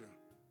usher.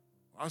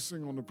 I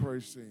sing on the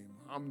praise team.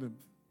 I'm the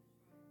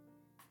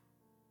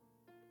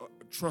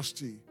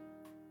trustee.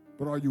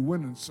 But are you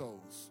winning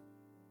souls?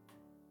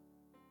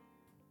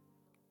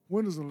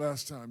 When is the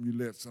last time you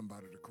led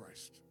somebody to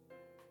Christ?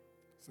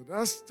 So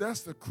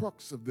that's the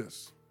crux of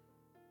this.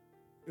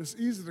 It's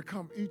easy to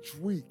come each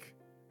week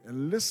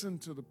and listen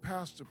to the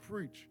pastor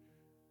preach.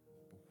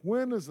 But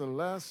when is the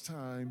last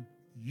time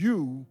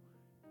you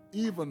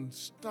even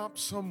stop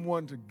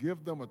someone to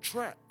give them a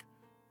tract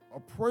or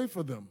pray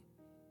for them?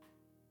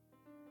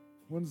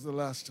 When's the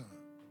last time?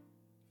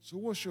 So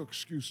what's your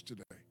excuse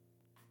today?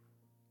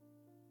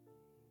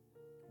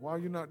 Why are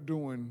you not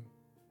doing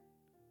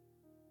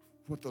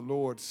what the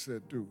Lord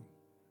said do?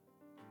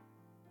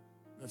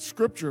 That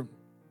scripture,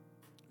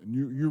 and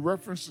you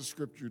referenced the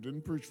scripture, you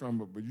didn't preach from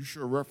it, but you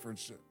sure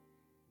referenced it.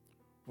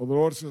 Well, the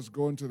Lord says,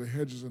 go into the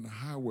hedges and the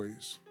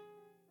highways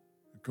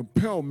and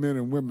compel men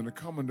and women to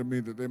come unto me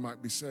that they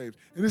might be saved.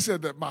 And he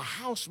said that my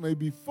house may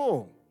be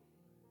full.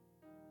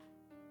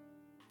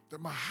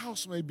 That my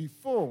house may be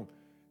full.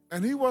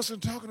 And he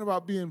wasn't talking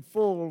about being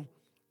full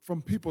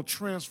from people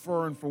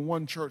transferring from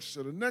one church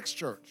to the next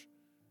church.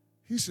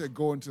 He said,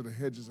 go into the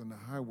hedges and the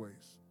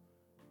highways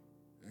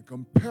and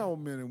compel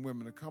men and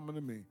women to come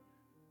unto me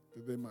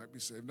that they might be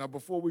saved. Now,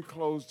 before we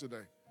close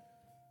today,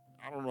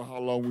 I don't know how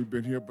long we've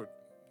been here, but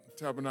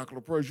Tabernacle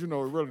of Praise, you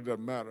know, it really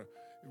doesn't matter.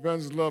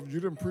 Evangelist Love, you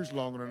didn't preach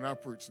longer than I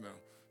preach now,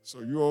 so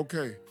you're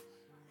okay.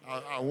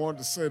 I wanted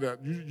to say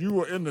that. You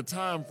were in the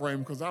time frame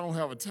because I don't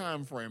have a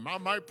time frame. I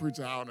might preach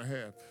an hour and a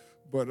half,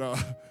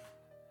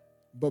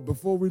 but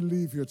before we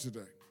leave here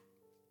today,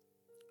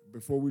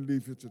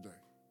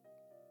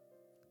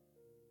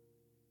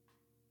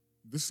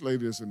 this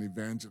lady is an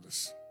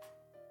evangelist.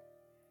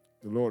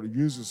 The Lord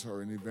uses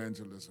her in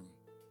evangelism.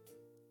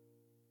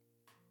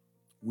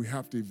 We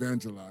have to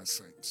evangelize,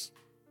 saints.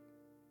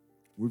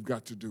 We've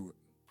got to do it.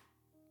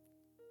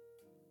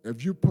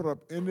 If you put up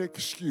any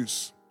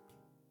excuse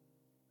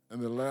in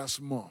the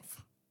last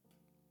month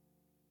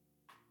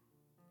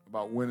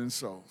about winning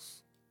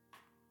souls,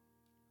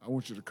 I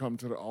want you to come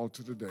to the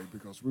altar today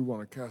because we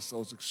want to cast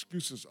those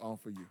excuses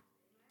off of you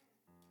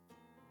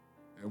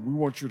And we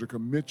want you to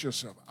commit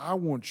yourself. I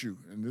want you,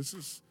 and this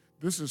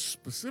is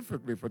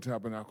specifically for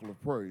Tabernacle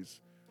of Praise,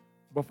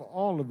 but for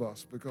all of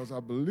us, because I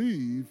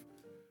believe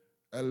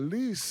at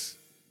least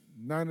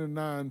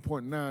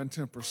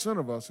 10%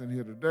 of us in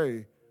here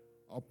today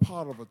are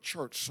part of a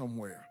church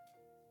somewhere.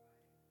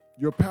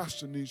 Your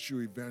pastor needs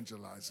you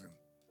evangelizing.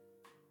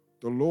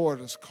 The Lord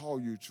has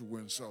called you to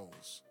win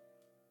souls.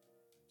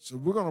 So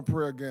we're going to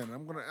pray again.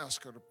 I'm going to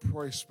ask her to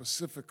pray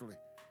specifically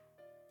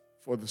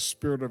for the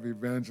spirit of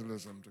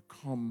evangelism to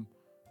come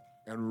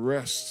and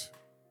rest.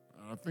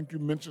 I think you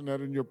mentioned that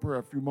in your prayer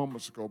a few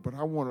moments ago, but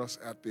I want us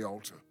at the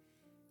altar.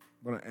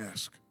 I'm going to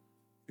ask,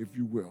 if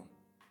you will,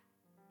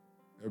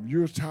 if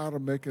you're tired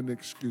of making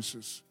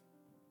excuses,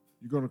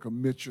 you're going to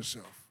commit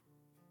yourself.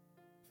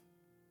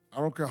 I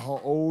don't care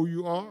how old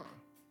you are.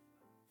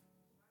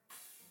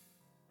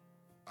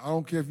 I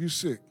don't care if you're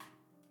sick.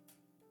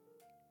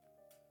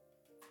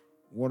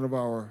 One of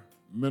our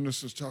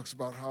ministers talks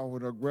about how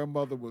when her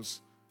grandmother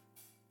was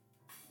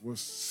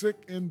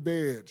sick in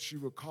bed, she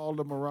would call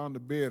them around the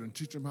bed and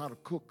teach them how to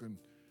cook and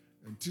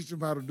teach them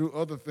how to do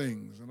other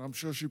things. And I'm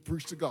sure she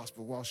preached the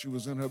gospel while she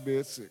was in her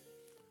bed sick.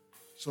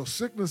 So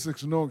sickness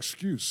is no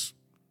excuse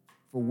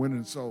for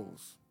winning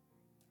souls.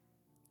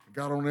 I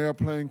got on an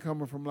airplane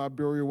coming from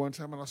Liberia one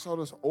time, and I saw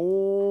this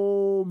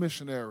old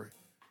missionary,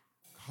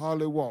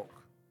 hardly walk,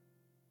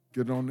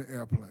 get on the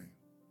airplane.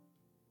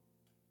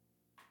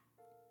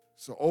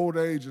 So old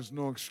age is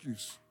no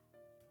excuse.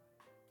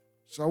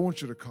 So I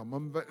want you to come.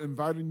 I'm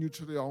inviting you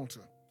to the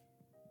altar,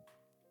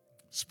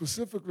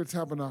 specifically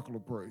Tabernacle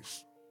of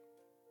Praise,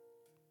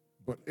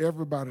 but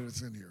everybody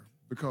that's in here,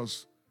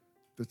 because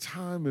the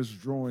time is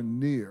drawing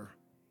near.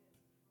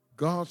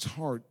 God's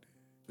heart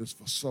is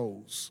for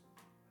souls.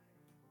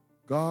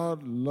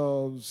 God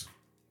loves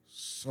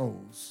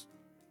souls.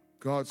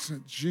 God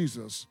sent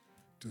Jesus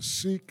to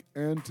seek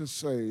and to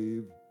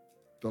save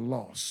the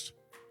lost.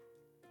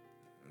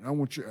 And I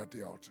want you at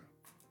the altar.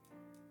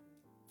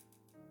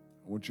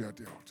 I want you at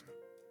the altar.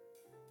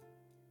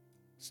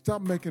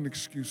 Stop making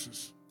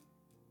excuses.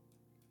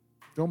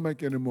 Don't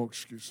make any more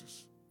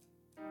excuses.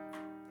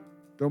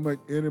 Don't make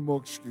any more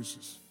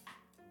excuses.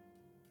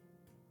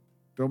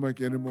 Don't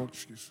make any more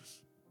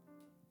excuses.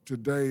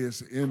 Today is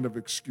the end of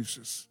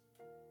excuses.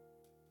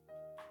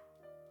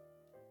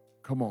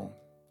 Come on.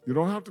 You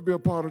don't have to be a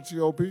part of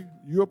TOP.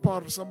 You're a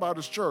part of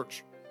somebody's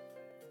church.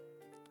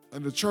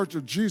 And the church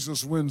of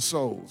Jesus wins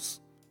souls.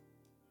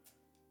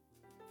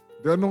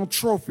 There are no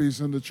trophies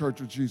in the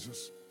church of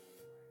Jesus.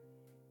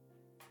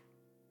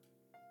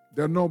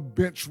 There are no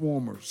bench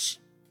warmers.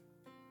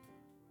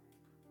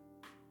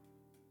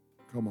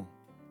 Come on.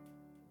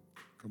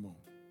 Come on.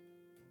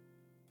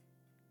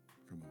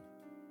 Come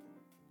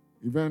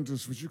on.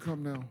 Evangelist, would you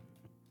come now?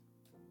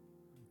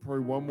 Pray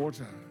one more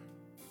time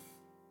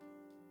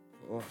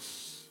for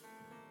us.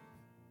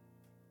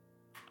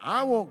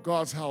 I want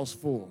God's house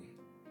full.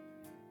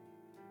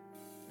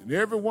 And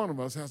every one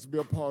of us has to be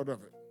a part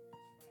of it.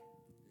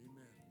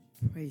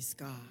 Amen. Praise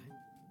God.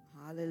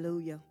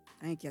 Hallelujah.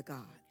 Thank you,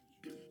 God.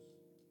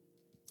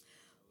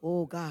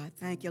 Oh, God.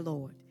 Thank you,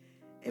 Lord.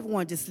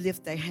 Everyone just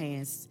lift their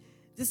hands.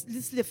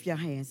 Just lift your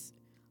hands.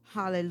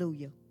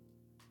 Hallelujah.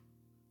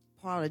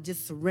 Part of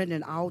just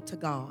surrendering all to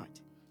God.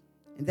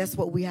 And that's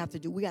what we have to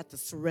do. We have to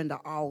surrender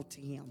all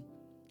to Him.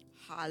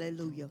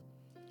 Hallelujah.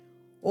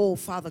 Oh,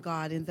 Father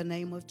God, in the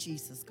name of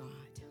Jesus, God.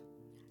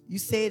 You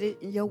said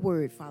it in your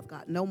word, Father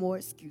God. No more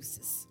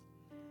excuses.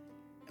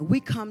 And we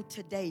come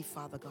today,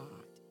 Father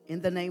God,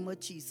 in the name of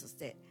Jesus,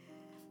 that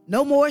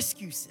no more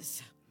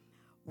excuses.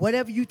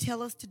 Whatever you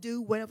tell us to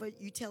do, whatever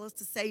you tell us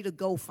to say to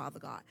go, Father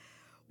God,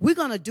 we're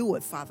going to do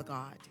it, Father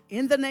God,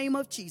 in the name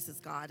of Jesus,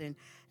 God.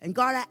 And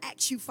God, I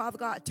ask you, Father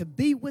God, to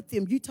be with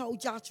them. You told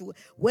Joshua,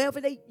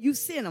 wherever you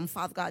send them,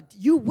 Father God,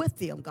 you with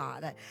them,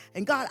 God.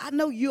 And God, I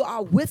know you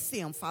are with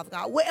them, Father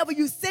God. Wherever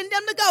you send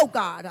them to go,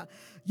 God,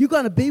 you're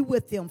going to be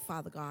with them,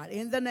 Father God,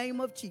 in the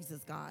name of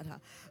Jesus, God.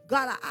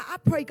 God, I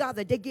pray, God,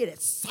 that they get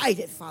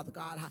excited, Father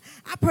God.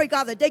 I pray,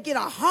 God, that they get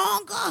a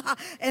hunger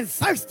and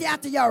thirsty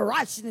after your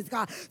righteousness,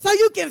 God, so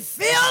you can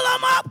fill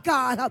them up,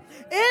 God,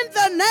 in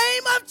the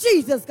name of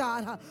Jesus,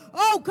 God.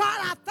 Oh, God,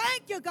 I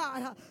thank you,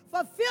 God,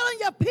 for filling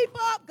your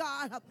people up,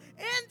 God,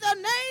 in the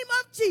name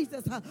of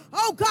Jesus.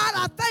 Oh, God,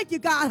 I thank you,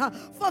 God,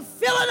 for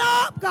filling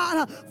up,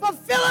 God, for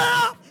filling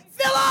up,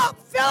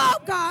 fill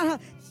up, God.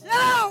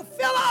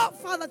 Fill up,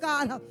 Father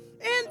God.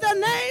 In the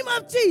name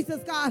of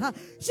Jesus, God.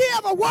 She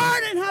have a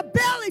word in her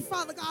belly,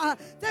 Father God,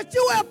 that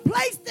you have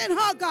placed in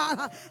her,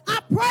 God. I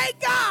pray,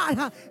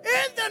 God,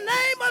 in the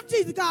name of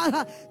Jesus,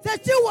 God,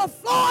 that you will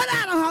flow it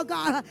out of her,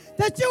 God,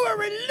 that you will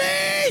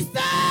release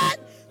that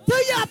to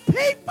your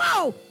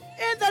people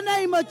in the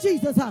name of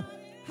Jesus.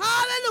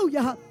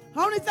 Hallelujah.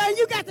 Only thing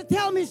you got to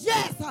tell them is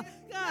yes. God.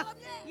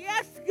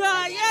 Yes,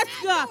 God. Yes,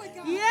 God.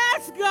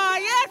 Yes,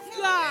 God. Yes,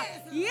 God.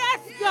 Yes,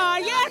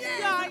 God. Yes,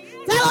 God.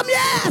 Tell them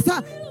yes.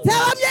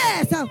 Tell them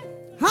yes.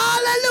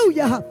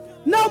 Hallelujah.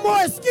 No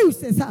more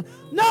excuses.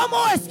 No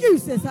more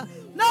excuses.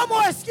 No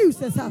more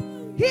excuses.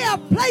 He has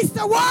placed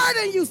a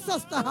word in you,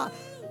 sister.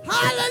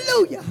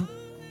 Hallelujah.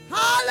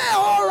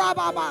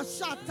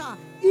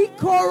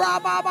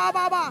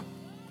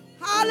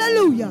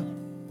 Hallelujah.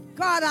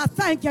 God, I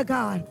thank you,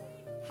 God.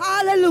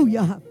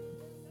 Hallelujah.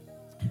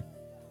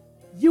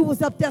 You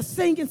was up there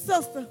singing,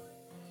 sister.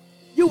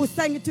 You was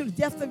singing to the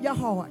depths of your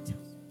heart.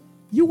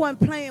 You weren't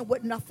playing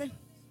with nothing.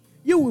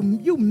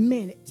 You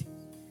meant it.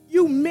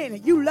 You meant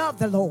it. You love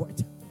the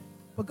Lord.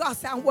 But God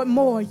said, I want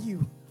more of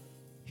you.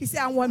 He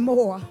said, I want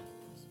more.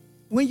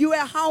 When you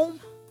at home,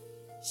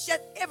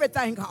 shut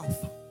everything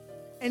off.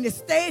 And just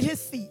stay at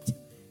his feet.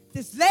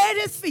 Just lay at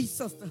his feet,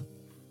 sister.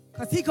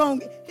 Because he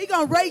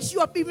gonna raise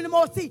you up even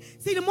more. See,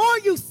 the more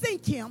you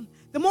seek him,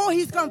 the more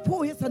he's going to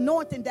pour his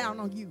anointing down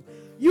on you.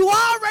 You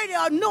already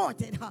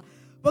anointed.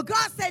 But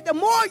God said the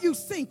more you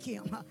seek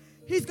him,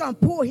 he's going to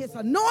pour his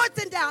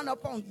anointing down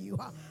upon you.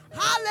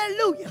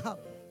 Hallelujah.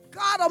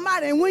 God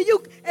Almighty. And when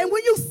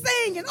you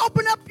sing and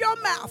open up your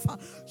mouth,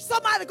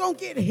 somebody going to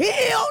get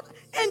healed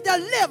and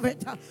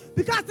delivered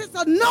because it's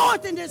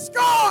anointing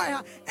destroy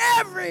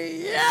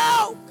every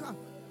yoke.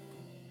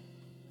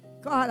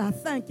 God, I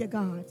thank you,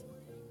 God.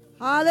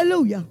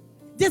 Hallelujah.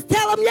 Just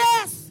tell him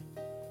yes.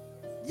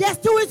 Yes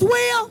to his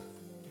will.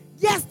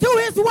 Yes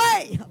to his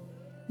way.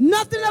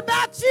 Nothing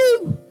about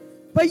you,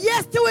 but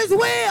yes to his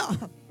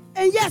will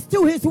and yes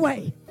to his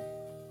way.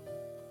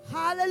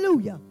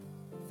 Hallelujah.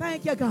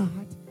 Thank you,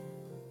 God.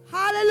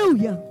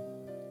 Hallelujah.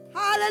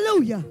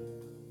 Hallelujah.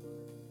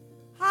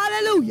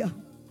 Hallelujah.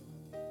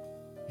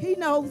 He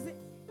knows it.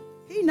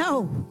 He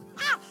knows.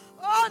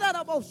 Oh, that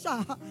almost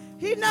shot.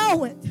 He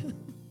knows it.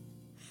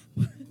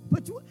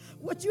 But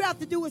what you have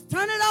to do is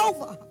turn it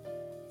over.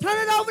 Turn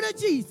it over to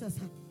Jesus.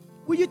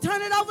 Will you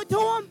turn it over to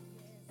him?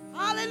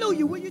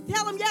 Hallelujah. Will you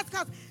tell him yes?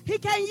 Because he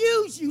can't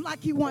use you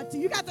like he wants to.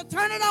 You got to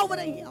turn it over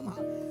to him.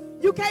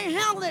 You can't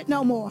handle it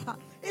no more.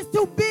 It's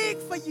too big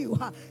for you.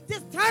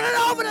 Just turn it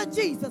over to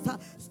Jesus.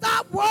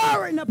 Stop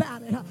worrying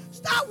about it.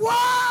 Stop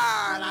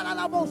worrying.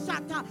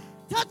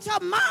 Touch her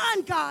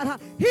mind, God.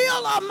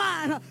 Heal her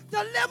mind.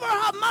 Deliver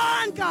her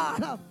mind,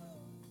 God.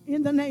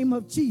 In the name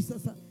of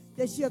Jesus.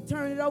 That she'll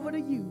turn it over to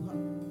you.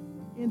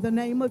 In the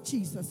name of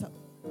Jesus.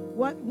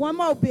 One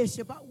more,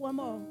 Bishop. One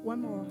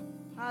more.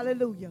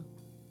 Hallelujah.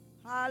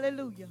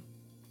 Hallelujah.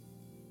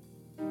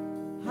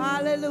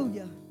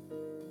 Hallelujah.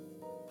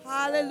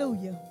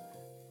 Hallelujah.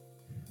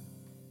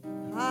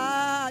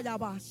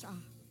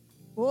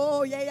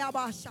 Oh, yeah,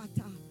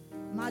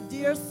 my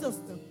dear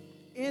sister,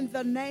 in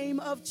the name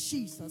of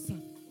Jesus,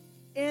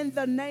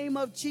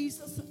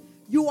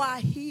 you are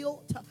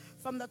healed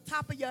from the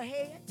top of your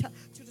head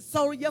to the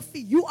sole of your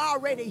feet. You are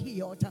already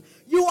healed.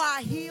 You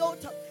are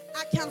healed.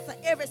 I cancel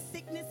every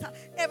sickness,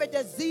 every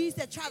disease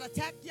that try to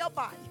attack your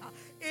body.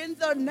 In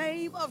the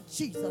name of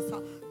Jesus.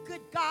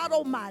 Good God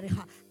Almighty.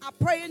 I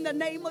pray in the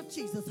name of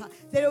Jesus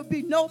there will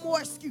be no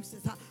more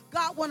excuses.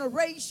 God want to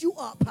raise you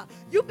up.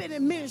 You've been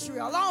in ministry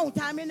a long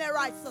time. Isn't that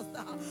right,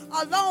 sister?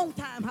 A long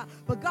time.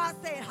 But God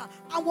said,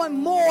 I want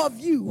more of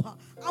you.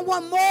 I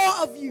want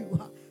more of you.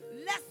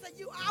 Less of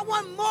you. I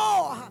want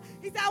more.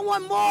 He said, I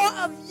want more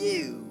of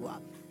you.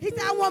 He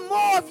said, I want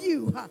more of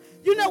you.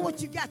 You know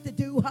what you got to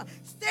do.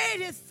 Stay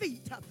at his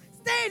feet.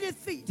 Stay at his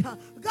feet.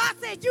 God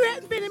said, you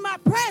haven't been in my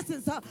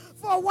presence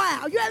for a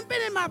while. You haven't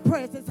been in my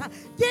presence.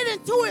 Get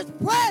into his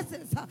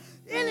presence.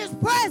 In his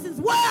presence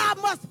where I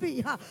must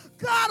be.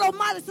 God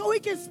Almighty, so he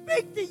can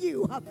speak to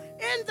you.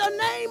 In the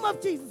name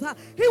of Jesus.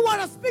 He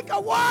want to speak a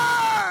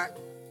word.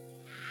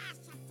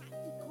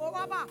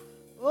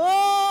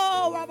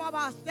 Oh, there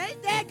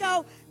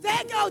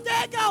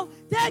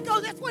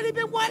go. That's what he's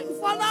been waiting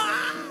for.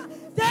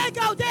 There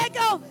go.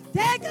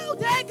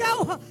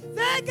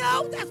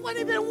 That's what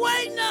he's been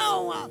waiting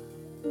on.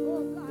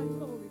 Oh, God,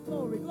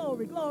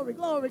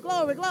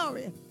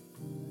 glory.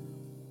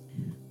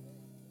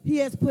 He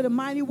has put a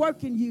mighty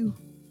work in you.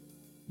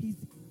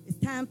 It's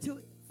time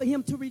for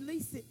him to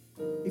release it.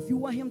 If you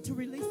want him to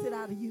release it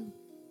out of you.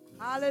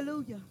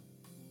 Hallelujah.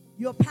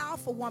 You're a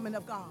powerful woman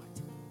of God.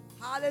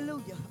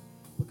 Hallelujah.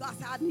 But God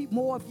said, I need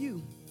more of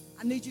you.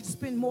 I need you to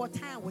spend more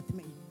time with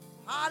me.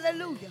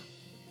 Hallelujah.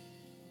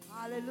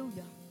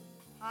 Hallelujah.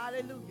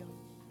 Hallelujah.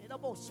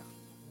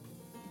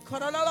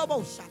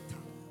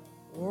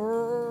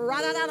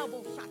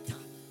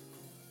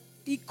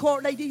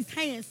 Lay these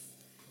hands.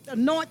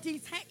 Anoint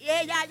these hands.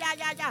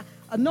 Yeah.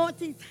 Anoint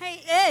these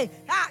hands.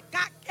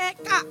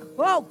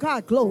 Oh,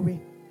 God,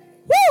 glory.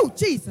 Woo,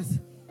 Jesus.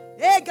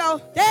 There you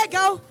go.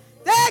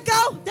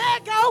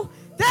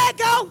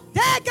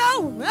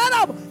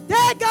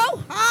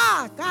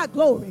 Ah, God,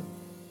 glory.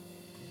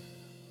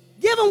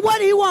 Give him what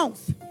he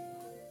wants.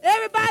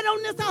 Everybody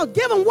on this house,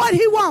 give him what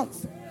he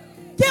wants.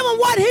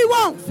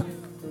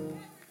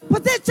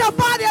 Present your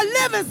body a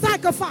living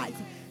sacrifice.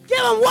 Give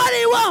him what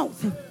he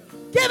wants.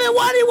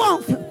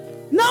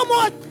 No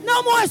more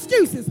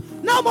excuses.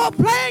 No more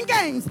playing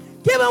games.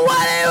 Give him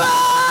what he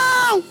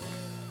wants.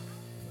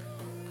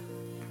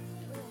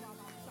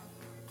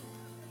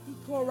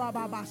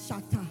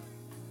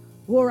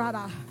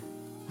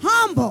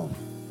 Humble,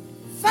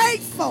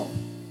 faithful,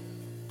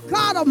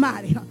 God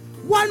Almighty.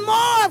 One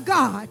more of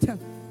God.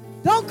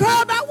 Don't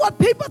care about what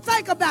people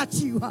think about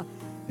you.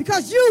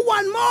 because you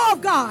want more,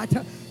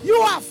 God. You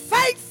are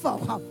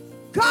faithful.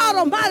 God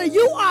Almighty,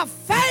 you are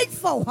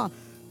faithful.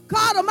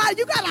 God Almighty,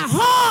 you got a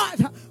heart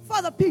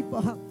for the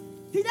people.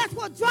 See, that's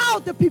what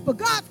draws the people,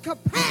 God's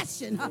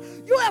compassion.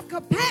 You have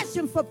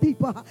compassion for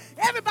people.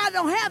 Everybody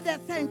don't have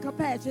that same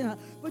compassion,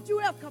 but you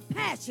have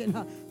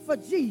compassion for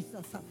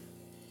Jesus.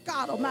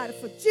 God Almighty,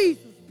 for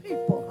Jesus'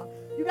 people.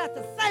 You got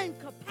the same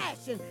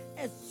compassion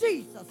as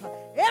Jesus.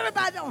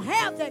 Everybody don't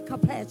have that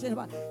compassion,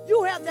 but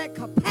you have that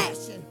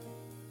compassion.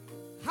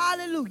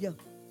 Hallelujah.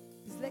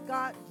 Just let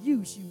God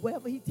use you.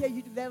 Wherever he tell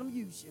you to, let him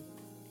use you.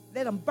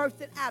 Let him birth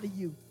it out of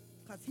you,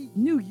 because he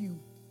knew you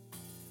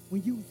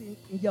when you was in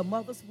your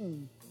mother's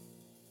womb.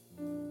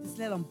 Just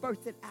let him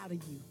birth it out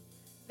of you.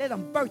 Let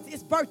him birth.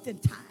 It's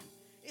birthing time.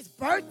 It's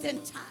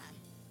birthing time.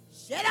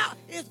 Shut up.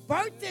 It's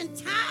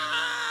birthing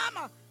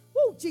time.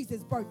 Woo,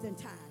 Jesus, birthing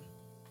time.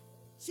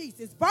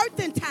 Jesus,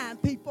 birthing time,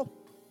 people.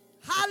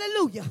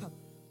 Hallelujah.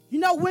 You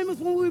know, women,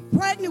 when we were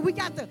pregnant, we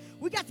got to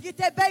get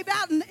that baby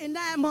out in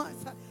 9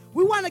 months.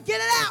 We want to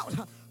get it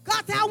out.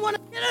 God said, I want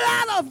to get it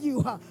out of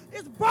you.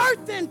 It's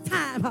birthing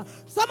time.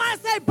 Somebody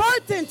say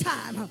birthing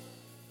time.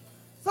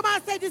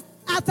 Somebody say this,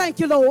 I thank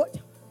you, Lord.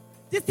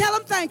 Just tell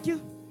him thank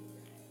you.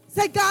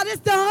 Say, God,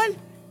 it's done.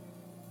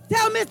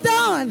 Tell him it's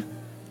done.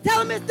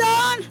 Tell him it's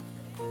done.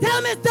 Tell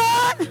him it's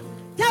done.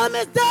 Tell him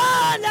it's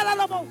done.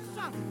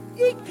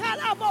 It's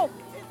done.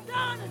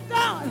 It's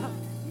done.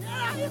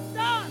 Yeah, it's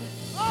done.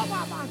 Oh,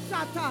 Mama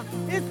Shata.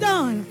 It's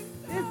done.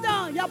 It's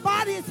done. Your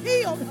body is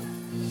healed.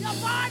 Your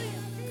body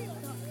is healed.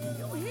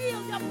 You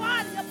healed your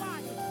body. Your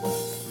body.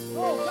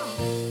 Oh, God.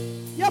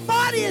 Your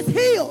body is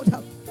healed.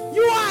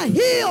 You are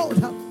healed.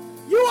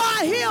 You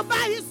are healed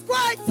by his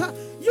stripes.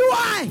 You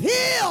are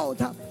healed.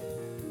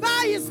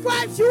 By his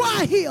stripes, you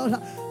are healed.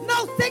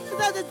 No sickness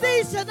or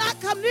disease shall not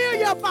come near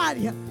your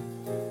body.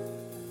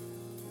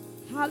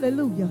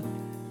 Hallelujah.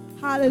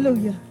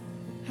 Hallelujah.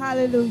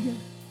 Hallelujah.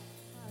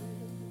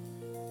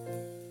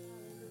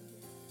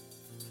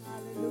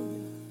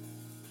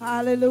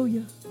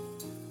 Hallelujah.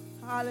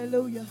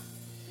 Hallelujah.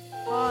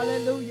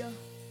 Hallelujah.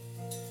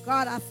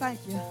 God, I thank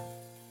you.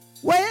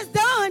 Well, it's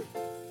done.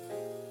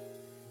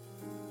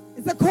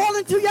 It's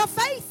according to your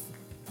faith.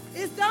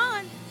 It's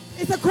done.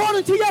 It's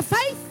according to your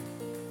faith.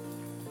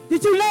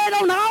 Did you lay it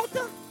on the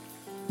altar?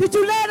 Did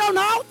you lay it on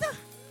the altar?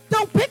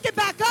 Don't pick it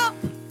back up.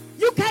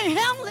 You can't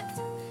handle it.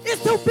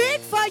 It's too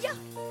big for you.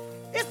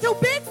 It's too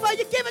big for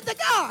you. Give it to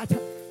God.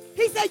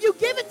 He said, you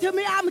give it to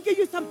me, I'm going to give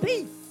you some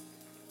peace.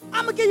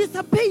 I'm going to give you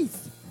some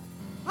peace.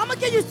 I'm going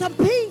to give you some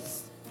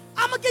peace.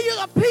 I'm going to give you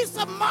a peace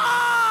of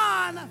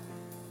mind.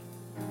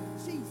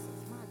 Jesus,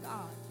 my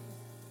God.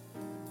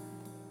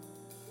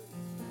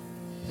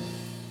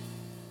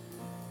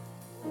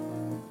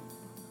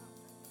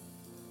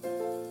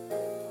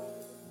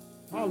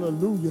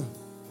 Hallelujah.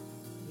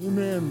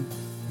 Amen.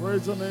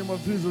 Praise the name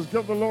of Jesus.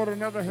 Give the Lord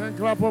another hand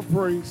clap of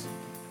praise.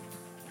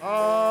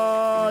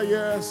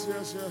 Yes.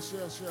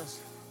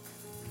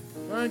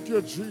 Thank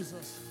you,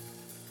 Jesus.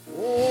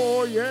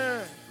 Oh,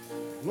 yeah.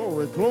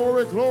 Glory,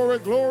 glory, glory,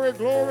 glory,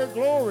 glory,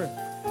 glory.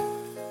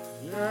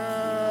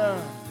 Yeah.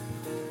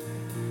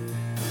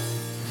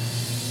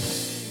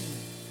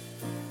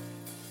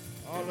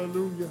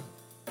 Hallelujah.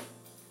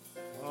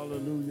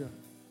 Hallelujah.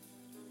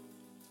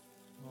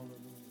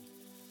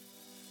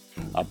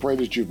 I pray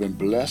that you've been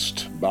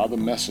blessed by the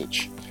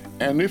message.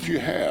 And if you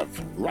have,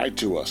 write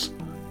to us.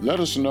 Let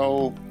us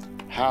know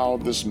how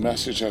this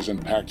message has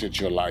impacted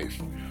your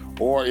life,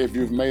 or if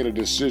you've made a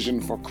decision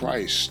for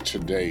Christ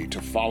today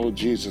to follow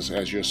Jesus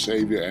as your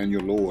Savior and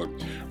your Lord.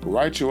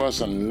 Write to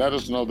us and let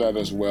us know that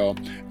as well,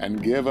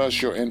 and give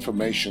us your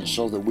information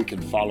so that we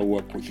can follow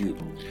up with you.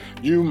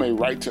 You may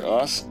write to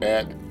us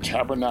at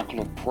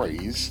Tabernacle of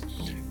Praise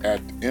at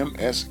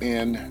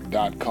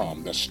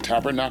msn.com. That's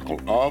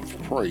Tabernacle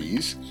of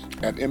Praise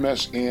at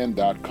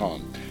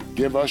msn.com.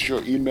 Give us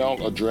your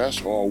email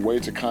address or a way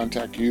to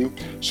contact you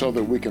so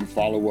that we can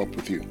follow up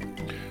with you.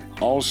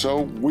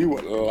 Also, we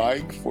would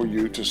like for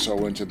you to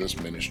sow into this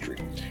ministry.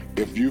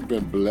 If you've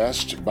been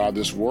blessed by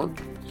this work,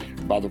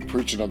 by the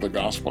preaching of the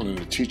gospel and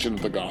the teaching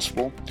of the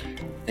gospel,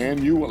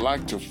 and you would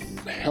like to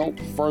help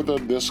further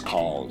this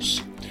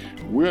cause,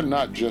 we're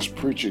not just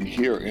preaching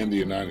here in the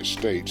United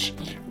States.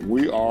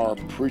 We are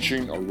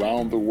preaching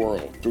around the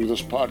world. Through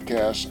this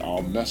podcast,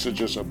 our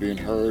messages are being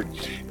heard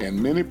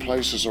in many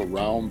places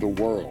around the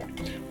world.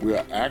 We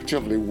are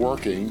actively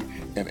working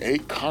in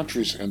 8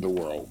 countries in the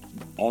world,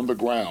 on the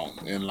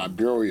ground in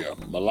Liberia,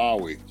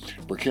 Malawi,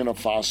 Burkina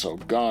Faso,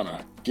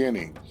 Ghana,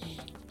 Guinea,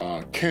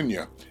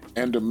 Kenya,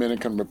 and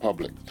Dominican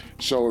Republic.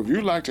 So if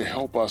you'd like to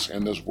help us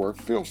in this work,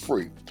 feel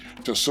free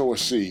to sow a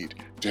seed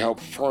to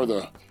help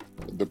further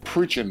the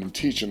preaching and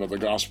teaching of the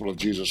gospel of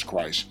Jesus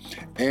Christ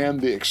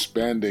and the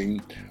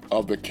expanding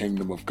of the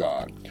kingdom of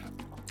God.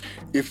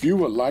 If you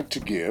would like to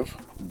give,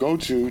 go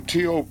to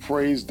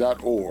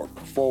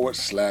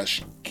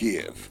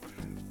topraise.org/give.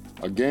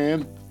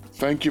 Again,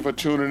 thank you for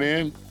tuning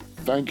in.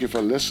 Thank you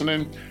for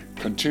listening.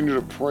 Continue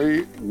to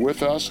pray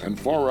with us and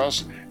for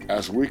us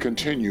as we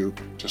continue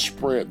to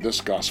spread this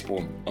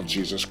gospel of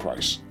Jesus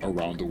Christ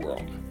around the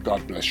world.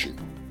 God bless you.